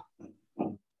formula?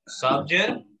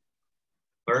 Subject,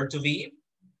 verb to be,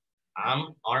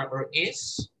 am, are, or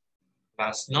is,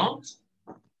 plus not,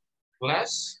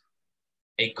 plus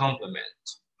a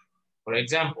complement. For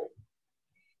example,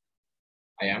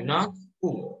 I am not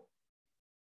Hugo.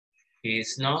 He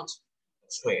is not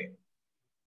Sue.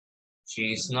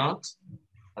 She is not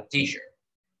a teacher.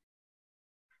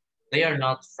 They are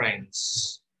not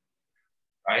friends,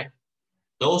 right?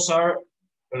 Those are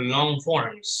long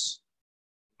forms.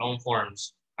 Long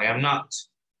forms. I am not.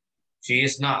 She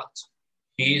is not.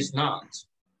 He is not.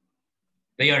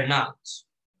 They are not.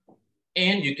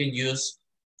 And you can use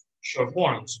short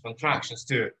forms, contractions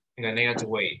too, in a negative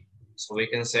way. So we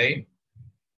can say,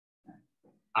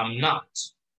 I'm not.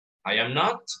 I am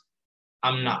not.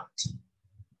 I'm not.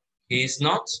 He is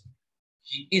not.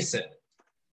 He isn't.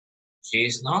 She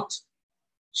is not.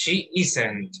 She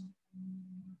isn't.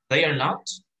 They are not.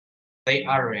 They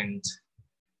aren't.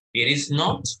 It is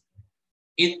not.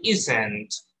 It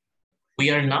isn't.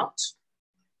 We are not.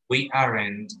 We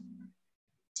aren't.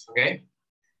 Okay?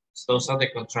 So those are the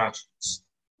contractions.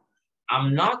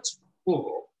 I'm not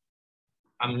Hugo.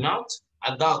 I'm not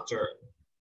a doctor.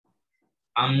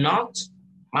 I'm not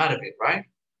Marvin, right?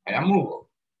 I am Hugo.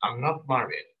 I'm not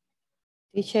Marvin.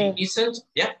 Teacher. He isn't,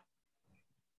 yeah.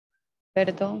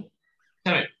 Perdón.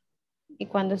 Tell me. Y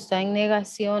cuando está en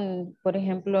negación, por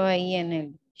ejemplo, ahí en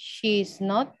el she is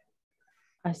not,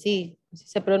 así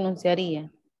se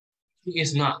pronunciaría. He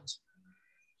is not.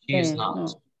 He is not.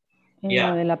 No. En Yeah.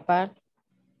 lo de la par.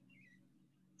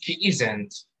 She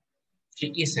isn't.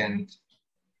 She isn't.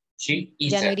 She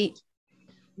Ya no isn't.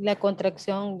 la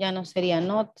contracción ya no sería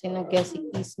not, sino que así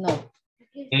is not.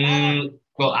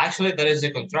 Well, actually, that is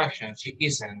the contraction. She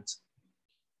isn't.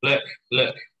 Look,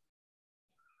 look.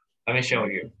 Let me show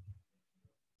you.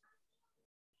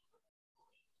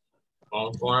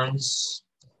 Long forms.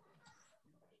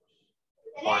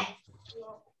 One.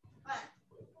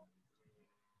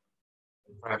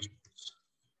 Contractions.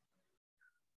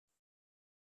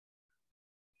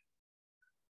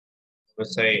 We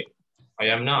say, I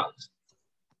am not.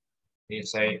 You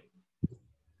say,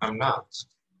 I'm not.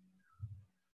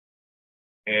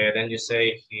 And then you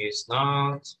say, he is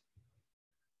not.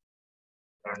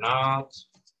 Or not.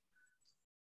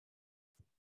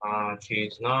 She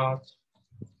is not.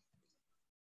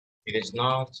 It is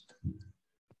not.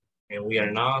 And we are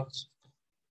not.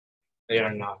 They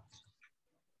are not.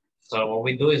 So what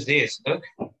we do is this. Look,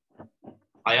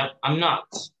 I'm not.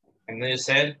 And then you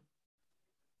said,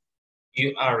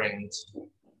 you aren't.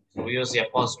 So we use the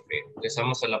apostrophe.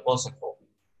 Usamos el apóstrofo.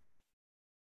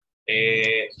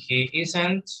 He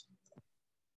isn't.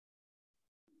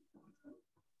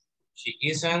 She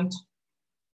isn't.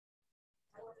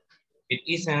 It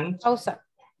isn't. Pausa.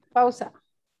 Pausa.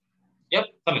 Yep,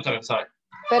 tell me, sorry.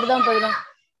 Perdón.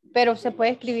 Pero se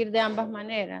puede escribir de ambas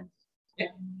maneras.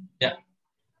 Yeah.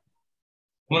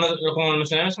 Como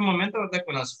mencioné en ese momento, ¿verdad?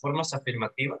 Con las formas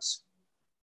afirmativas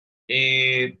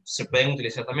se pueden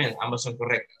utilizar también, ambas son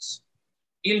correctas.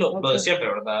 Y lo de siempre,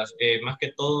 ¿verdad? Más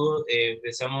que todo,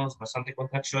 deseamos bastante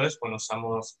contracciones cuando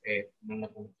usamos una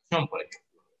conjunción, por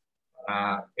ejemplo,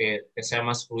 para que sea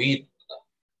más fluido, ¿verdad?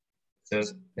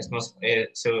 Entonces, es más,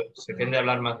 se tiende a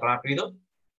hablar más rápido,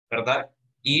 ¿verdad?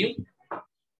 Y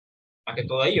más que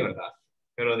todo ahí, ¿verdad?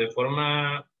 Pero de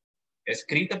forma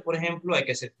escrita, por ejemplo, hay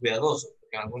que ser cuidadoso,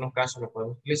 porque en algunos casos lo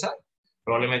podemos utilizar.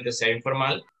 Probablemente sea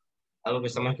informal, algo que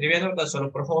estamos escribiendo, ¿verdad?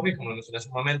 Solo por hobby, como lo mencioné hace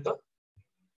un momento.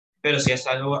 Pero si es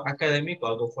algo académico,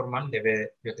 algo formal,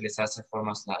 debe de utilizarse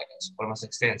formas largas, formas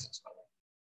extensas, ¿verdad?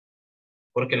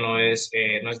 Porque no es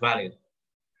válido,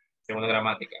 según la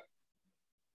gramática.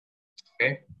 ¿Ok?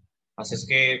 Así es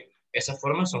que esas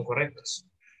formas son correctas.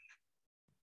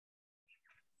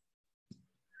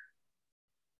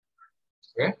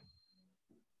 ¿Ok?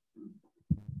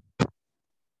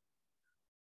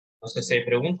 No sé si hay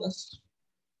preguntas.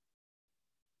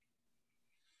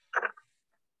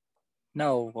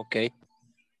 No, okay.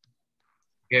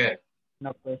 Good.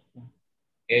 No question.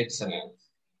 Excellent.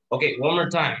 Okay, one more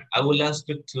time. I will ask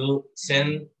you to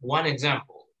send one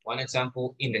example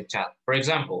in the chat. For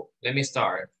example, let me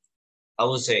start. I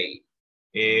will say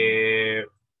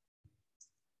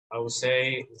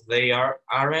they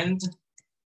aren't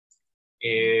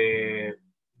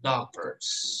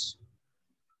doctors.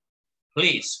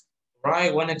 Please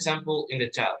write one example in the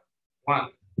chat.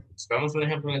 One. Esperamos un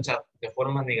ejemplo en el chat de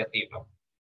forma negativa.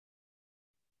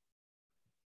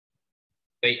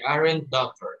 They aren't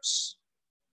doctors.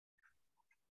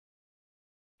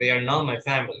 They are not my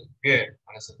family. Good.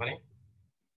 Ana Stephanie.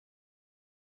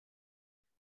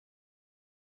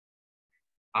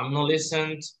 I'm not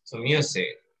listening to music.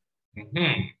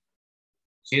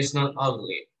 She's not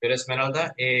ugly. Pero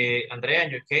Esmeralda, Andrea,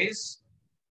 in your case,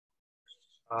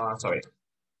 sorry.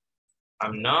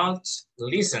 I'm not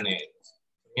listening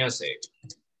to music.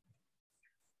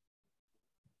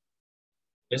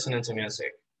 Listening to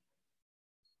music.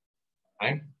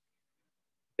 Right?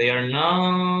 They are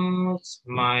not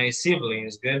my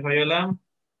siblings. Good, Viola?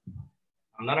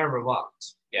 I'm not a robot.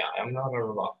 Yeah, I'm not a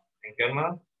robot. And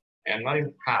Germa, I'm not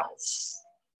in house.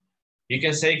 You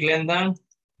can say, Glenda,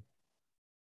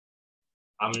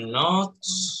 I'm not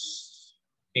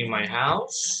in my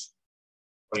house.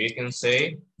 Or you can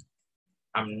say,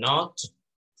 I'm not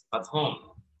at home.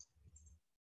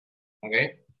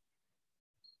 Okay?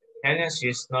 Eugenia,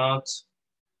 she's not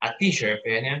a teacher,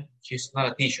 Eugenia. She's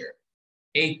not a teacher.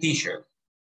 A teacher.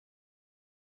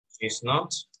 She's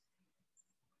not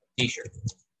a teacher.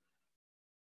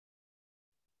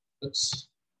 Oops.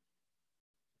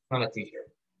 Not a teacher.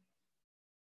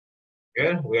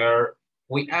 Good.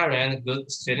 We aren't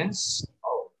good students.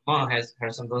 Oh, come on,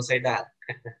 Harrison, don't say that.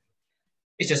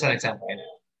 It's just an example, I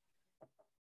know.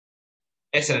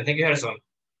 Excellent. Thank you, Harrison.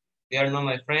 They are not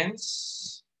my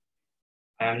friends.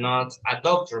 I am not a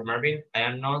doctor, Marvin. I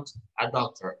am not a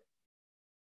doctor.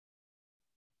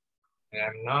 I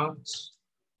am not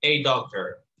a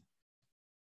doctor.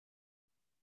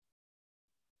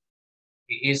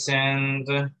 He isn't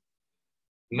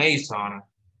Mason.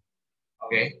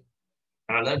 Okay.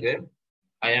 Another good.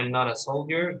 I am not a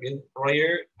soldier. Good.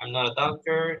 Roger. I'm not a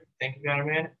doctor. Thank you,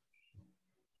 Carmen.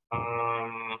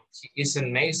 He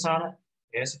isn't Mason.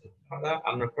 Yes.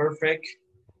 I'm not perfect.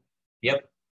 Yep.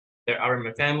 There are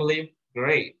my family.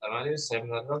 Great. I'm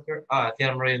not a doctor. I think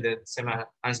I'm reading the same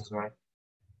answers, right?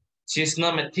 She's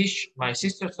not my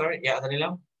sister, sorry. Yeah,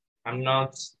 Danilo. I'm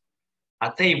not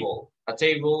a table. A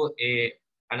table,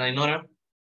 and I know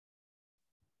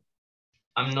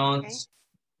I'm not, okay.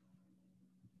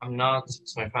 I'm not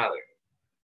my father.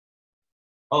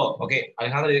 Oh, okay.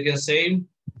 Alejandro, you can say,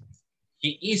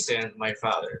 he isn't my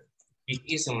father. He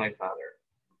isn't my father.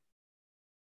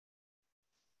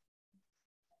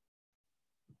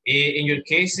 In your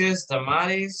cases,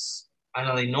 Damaris and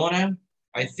Alinora,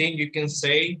 I think you can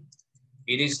say,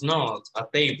 it is not a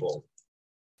table.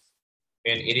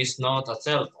 And it is not a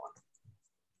cell phone.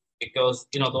 Because,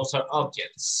 you know, those are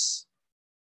objects.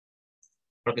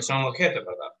 Porque son objetos,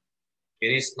 ¿verdad?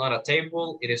 It is not a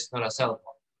table. It is not a cell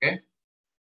phone. Okay?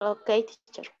 Okay,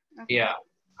 teacher. Yeah.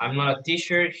 I'm not a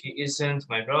teacher. He isn't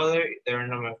my brother. They're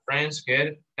not my friends.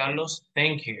 Good. Carlos,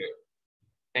 thank you.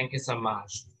 Thank you so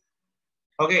much.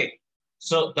 Okay.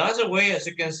 So that's the way, as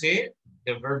you can see,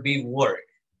 the verb be work.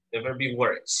 The verb be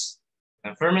works.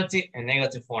 Affirmative and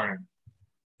negative form.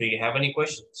 Do you have any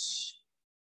questions?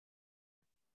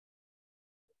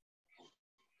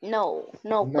 No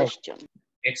question.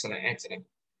 Excellent, excellent.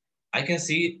 I can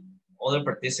see other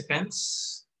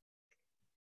participants.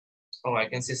 Oh, I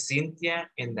can see Cynthia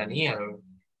and Daniel.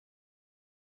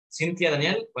 Cynthia,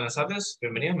 Daniel, buenas tardes,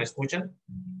 bienvenidos, ¿me escuchan?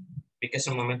 Vi que hace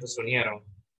un momento se unieron.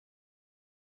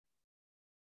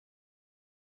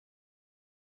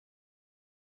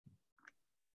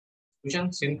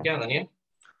 ¿Escuchan, Cynthia, Daniel?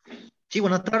 Sí,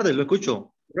 buenas tardes, lo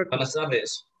escucho. Correcto. Buenas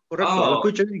tardes. Correcto, lo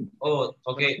escucho bien. Oh,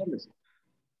 ok.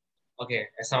 Ok,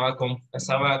 estaba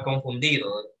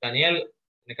confundido. Daniel,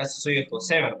 en el caso soy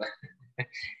José, ¿verdad?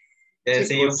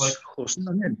 Sí, José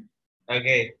Daniel.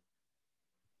 Ok.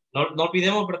 No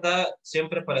olvidemos, ¿verdad?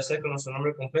 Siempre aparecer con nuestro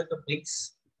nombre completo,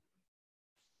 please.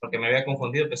 Porque me había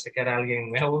confundido, pensé que era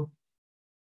alguien nuevo.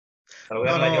 No,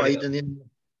 ahí tenía.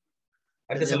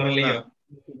 Ahorita se lo releo.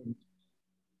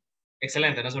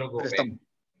 Excelente, no se preocupe.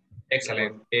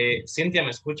 Excelente. Cintia,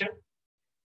 ¿me escucha?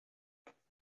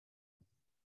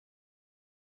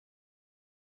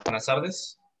 Buenas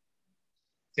tardes.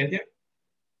 Cintia.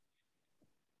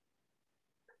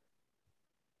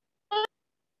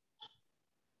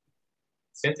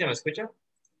 Cintia, ¿me escucha?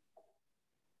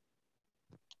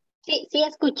 Sí, sí,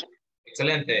 escucho.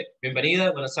 Excelente.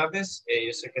 Bienvenida, buenas tardes.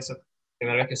 Yo sé que es la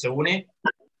primera vez que se une.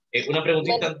 Una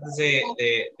preguntita antes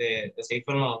de seguir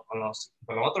con lo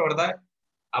otro, ¿verdad?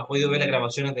 ¿Ha podido ver las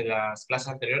grabaciones de las clases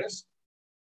anteriores?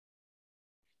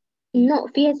 No,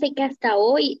 fíjese que hasta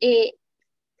hoy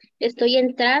estoy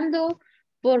entrando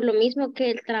por lo mismo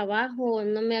que el trabajo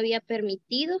no me había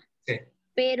permitido, sí.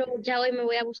 Pero ya hoy me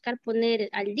voy a buscar poner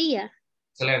al día.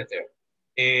 Excelente.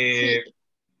 Sí.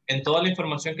 En toda la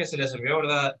información que se les envió,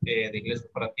 ¿verdad? De Inglés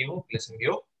Corporativo, que les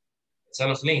envió, están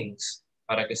los links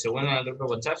para que se unan al grupo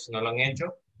de WhatsApp, si no lo han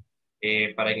hecho,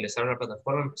 para ingresar a la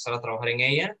plataforma, empezar a trabajar en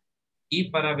ella, y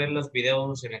para ver los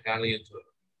videos en el canal de YouTube.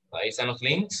 Ahí están los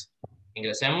links,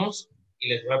 ingresemos, y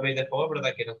les voy a pedir de favor,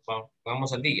 ¿verdad? Que nos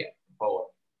pongamos al día, por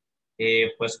favor.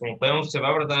 Pues como pueden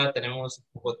observar, ¿verdad? Tenemos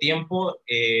poco tiempo.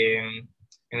 En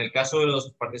el caso de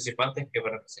los participantes que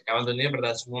 ¿verdad? Se acaban de unir,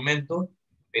 ¿verdad? Hace un momento,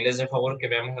 les de favor que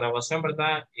veamos la grabación,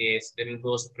 ¿verdad? Si tienen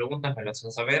dudas o preguntas, me las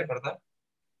hacen saber, ¿verdad?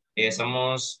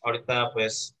 Estamos ahorita,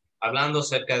 pues, hablando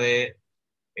acerca de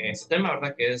este tema,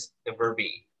 ¿verdad? Que es the verb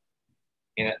be.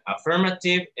 In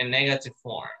affirmative and negative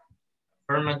form.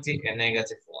 Affirmative and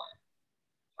negative form.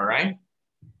 All right?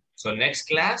 So next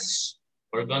class,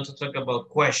 we're going to talk about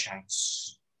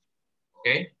questions.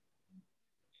 Okay?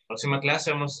 Próxima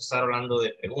clase vamos a estar hablando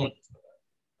de preguntas.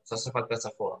 Nos hace falta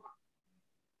esa forma.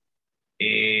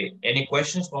 Any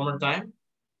questions one more time?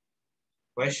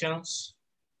 Questions?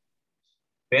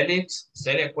 Felix,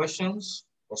 Celia, questions?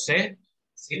 Jose,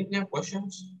 Silvia,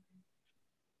 questions?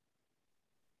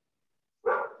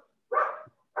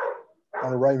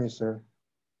 All right, mister.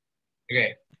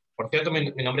 Okay. Por cierto, mi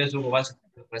nombre es Hugo Vázquez.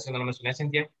 Parece que no lo mencioné,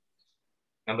 Cintia.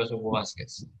 Mi nombre es Hugo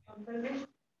Vázquez.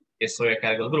 Estoy a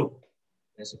cargo del grupo.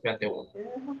 Principiante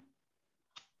 1.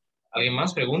 ¿Alguien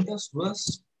más? ¿Preguntas?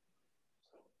 ¿Dudas?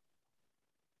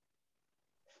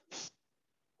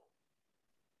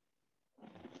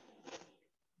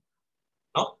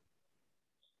 ¿No?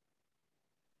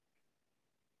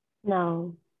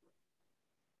 No.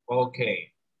 Ok.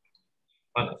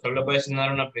 Bueno, solo voy a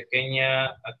asignar una pequeña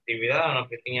actividad, una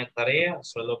pequeña tarea.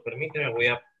 Solo permíteme, voy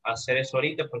a hacer eso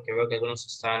ahorita porque veo que algunos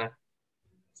están, no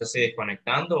sé si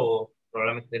desconectando o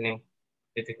probablemente tienen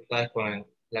dificultades con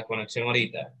la conexión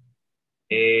ahorita.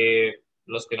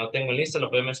 Los que no tengo en lista lo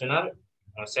puedo mencionar.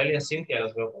 Arcelia, Cintia,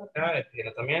 los veo por acá.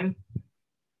 Edwina también.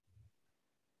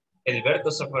 ¿Edilberto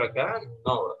está por acá?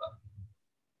 No, ¿verdad?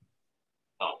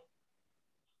 No.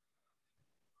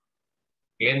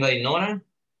 Glenda y Nora.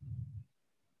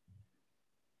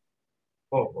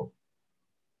 Poco.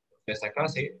 ¿Está acá?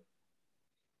 Sí.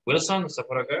 Wilson está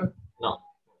por acá. No.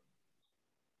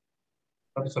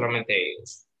 Creo que solamente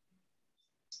ellos.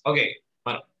 Ok,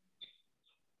 bueno.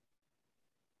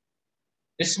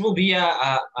 This will be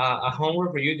a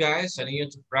homework for you guys. I need you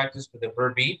to practice with the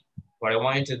verb be. What I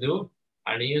want you to do,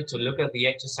 I need you to look at the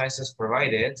exercises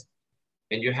provided,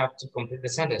 and you have to complete the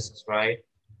sentences, right?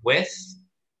 With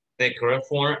the correct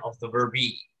form of the verb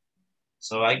be.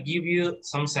 So I give you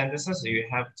some sentences that you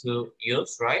have to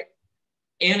use, right?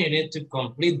 And you need to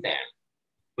complete them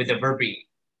with the verb be.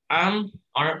 Am,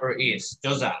 are, or is,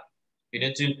 just that. You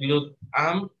need to include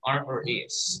am, are, or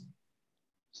is.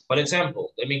 For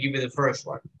example, let me give you the first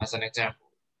one as an example.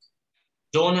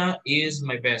 Donna is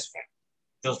my best friend.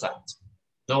 Just that.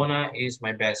 Donna is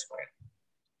my best friend.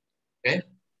 Okay?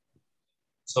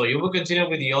 So you will continue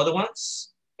with the other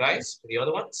ones, guys, with the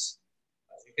other ones.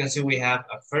 As you can see, we have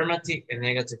affirmative and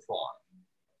negative form.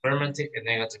 Affirmative and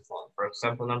negative form. For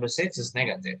example, number 6 is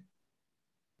negative.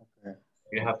 Okay.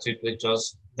 You have to put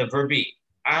just the verb be.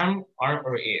 Am, are,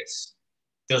 or is.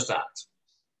 Just that.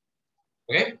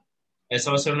 Okay? Esa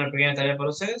va a ser una pequeña tarea para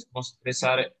ustedes. Vamos a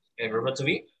utilizar el verbo to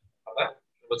be, ¿verdad?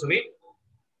 Verbo to be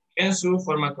en su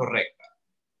forma correcta.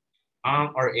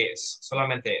 Am or is.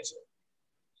 Solamente eso.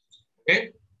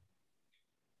 Okay?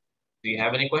 Do you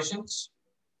have any questions?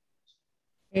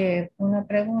 Una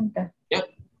pregunta.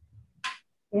 Yep.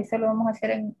 ¿Eso lo vamos a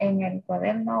hacer en el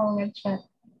cuaderno o en el chat?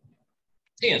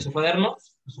 Sí, en sus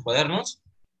cuadernos.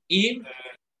 Y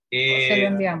Se lo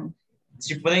enviamos.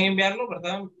 si pueden enviarlo,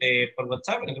 ¿verdad? Por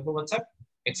WhatsApp, en el grupo WhatsApp,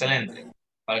 excelente.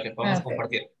 Para que podamos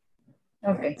compartir.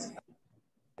 Okay.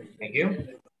 Thank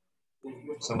you.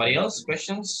 Somebody else?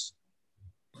 Questions?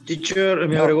 Teacher,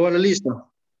 me agregó a la lista.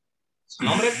 ¿Su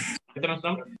nombre? ¿Qué tiene su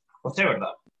nombre? José,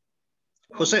 ¿verdad?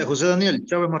 José Daniel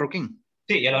Chávez Marroquín.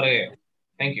 Sí, ya lo agregué.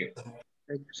 Thank you.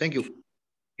 Thank you.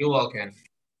 You're welcome.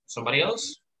 Somebody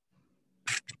else?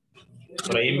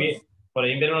 Por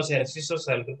ahí enviaron los ejercicios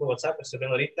al grupo WhatsApp que estoy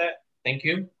viendo ahorita. Thank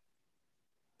you.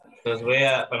 Entonces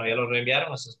bueno, ya los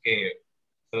reenviaron, así es que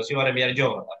se los iba a reenviar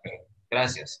yo, ¿verdad? Pero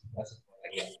gracias. Gracias por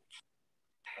enviar.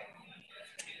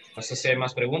 No sé si hay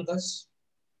más preguntas.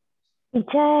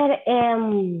 Teacher,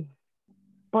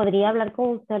 ¿podría hablar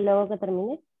con usted luego que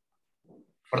termine?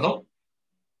 ¿Perdón?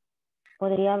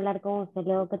 ¿Podría hablar con usted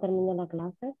luego que termine la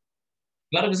clase?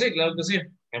 Claro que sí, claro que sí.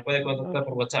 Me puede contactar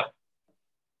por WhatsApp.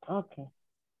 Ok.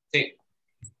 Sí.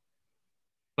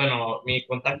 Bueno, mi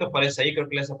contacto aparece ahí, creo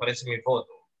que les aparece mi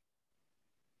foto.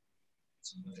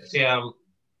 Sí,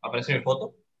 aparece mi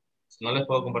foto. No les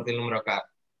puedo compartir el número acá.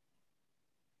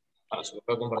 Bueno, se lo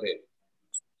puedo compartir.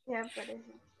 Ya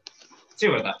aparece. Sí,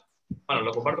 ¿verdad? Bueno,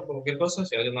 lo comparto por cualquier cosa,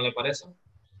 si a alguien no le parece.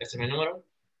 Este es mi número.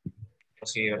 O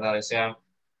si, ¿verdad? Desean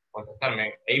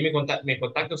contactarme. Ahí mi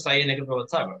contacto está ahí en el grupo de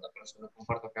WhatsApp, ¿verdad? Pero se lo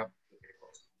comparto acá por cualquier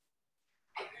cosa.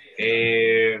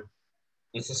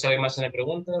 No sé si alguien más tiene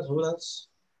preguntas, dudas.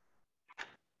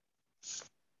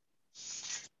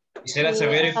 Quisiera Sí,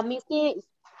 saber, a mí sí,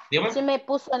 dígame. sí me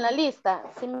puso en la lista,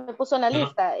 sí me puso en la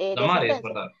lista de Damaris, asistencia.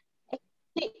 ¿verdad?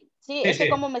 Sí, Sí, es que sí.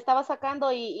 como me estaba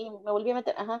sacando y me volví a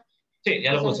meter, ajá. Sí,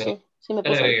 ya lo Entonces, puse. sí, sí me Ya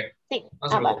le puso. agregué. Sí, No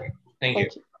se vale. preocupe. Thank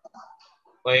you.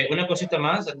 Oye, una cosita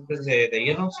más antes de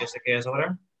irnos, yo sé que es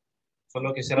hora.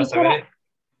 Solo quisiera saber.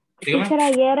 Dígame.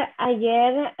 Teacher,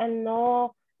 ayer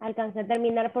no alcancé a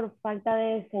terminar por falta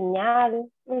de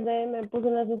señal. No sé, me puso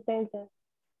una asistencia.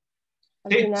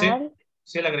 Al Sí, final.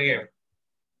 sí le agregué.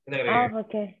 Sí le agregué. Ah,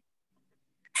 ok.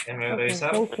 Déjame Okay,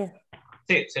 revisar. thank you.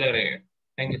 Sí, sí le agregué.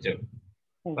 Thank you too.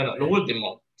 Bueno, lo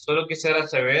último, solo quisiera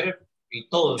saber, y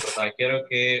todos, ¿verdad? Quiero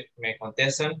que me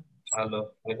contesten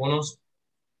algunos,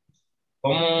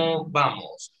 ¿cómo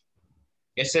vamos?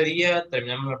 Ese día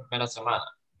terminamos la primera semana.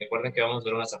 Recuerden que vamos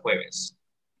de lunes a jueves.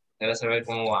 Quisiera saber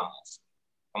cómo vamos.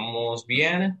 ¿Vamos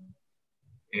bien?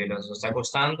 ¿Les está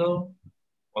costando?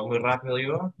 ¿O muy rápido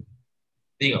yo?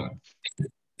 Dígame.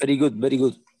 Very good, very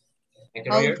good. Thank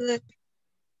you, Roger. Muy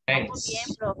Thanks.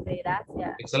 bien, profe,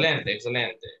 gracias. Excelente,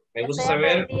 excelente. Me gusta Estoy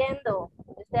saber.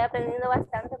 aprendiendo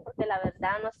bastante porque la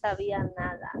verdad no sabía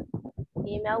nada.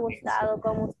 Y me ha gustado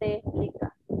cómo usted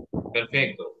explica.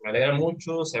 Perfecto. Me alegra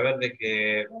mucho saber de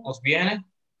que vamos bien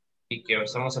y que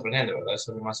estamos aprendiendo, ¿verdad?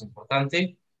 Eso es lo más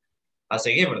importante. A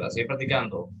seguir, ¿verdad? Seguir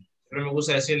practicando. Siempre me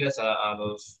gusta decirles a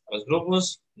los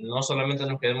grupos, no solamente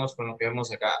nos quedemos con lo que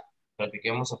vemos acá,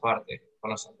 practiquemos aparte, con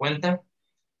nuestra cuenta.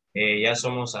 Ya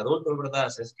somos adultos, ¿verdad?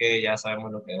 Así es que ya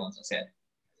sabemos lo que debemos hacer.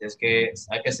 Así es que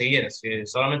hay que seguir. Si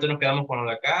solamente nos quedamos con lo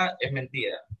de acá, es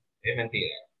mentira. Es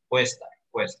mentira. Cuesta,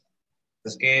 cuesta.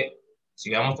 Es que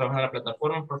sigamos trabajando en la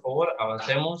plataforma, por favor,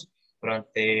 avancemos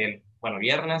durante, bueno,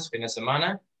 viernes, fin de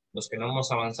semana. Los que no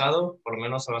hemos avanzado, por lo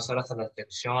menos avanzar hasta la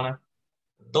sección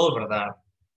 2, ¿verdad?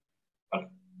 Bueno,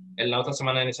 en la otra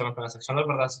semana iniciamos con la sección 2,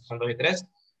 ¿verdad? Sección 2 y 3.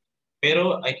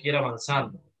 Pero hay que ir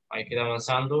avanzando. Hay que ir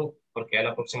avanzando porque ya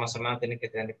la próxima semana tiene que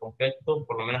tener completo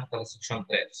por lo menos hasta la sección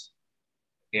 3.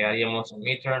 Que haríamos un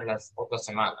midterm la otra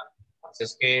semana. Así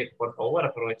es que, por favor,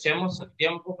 aprovechemos el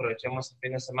tiempo, aprovechemos el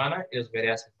fin de semana y los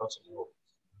veré hasta el próximo lunes.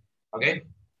 ¿Ok?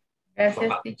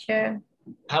 Gracias, teacher.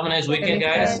 Have a nice weekend,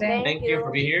 guys. Thank you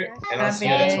for being here. And I'll see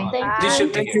you next month. Teacher,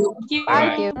 thank you.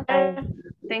 Bye-bye.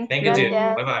 Thank you you. too.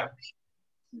 Bye-bye.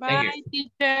 Bye,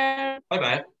 teacher.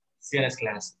 Bye-bye. See you next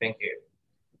class. Thank you.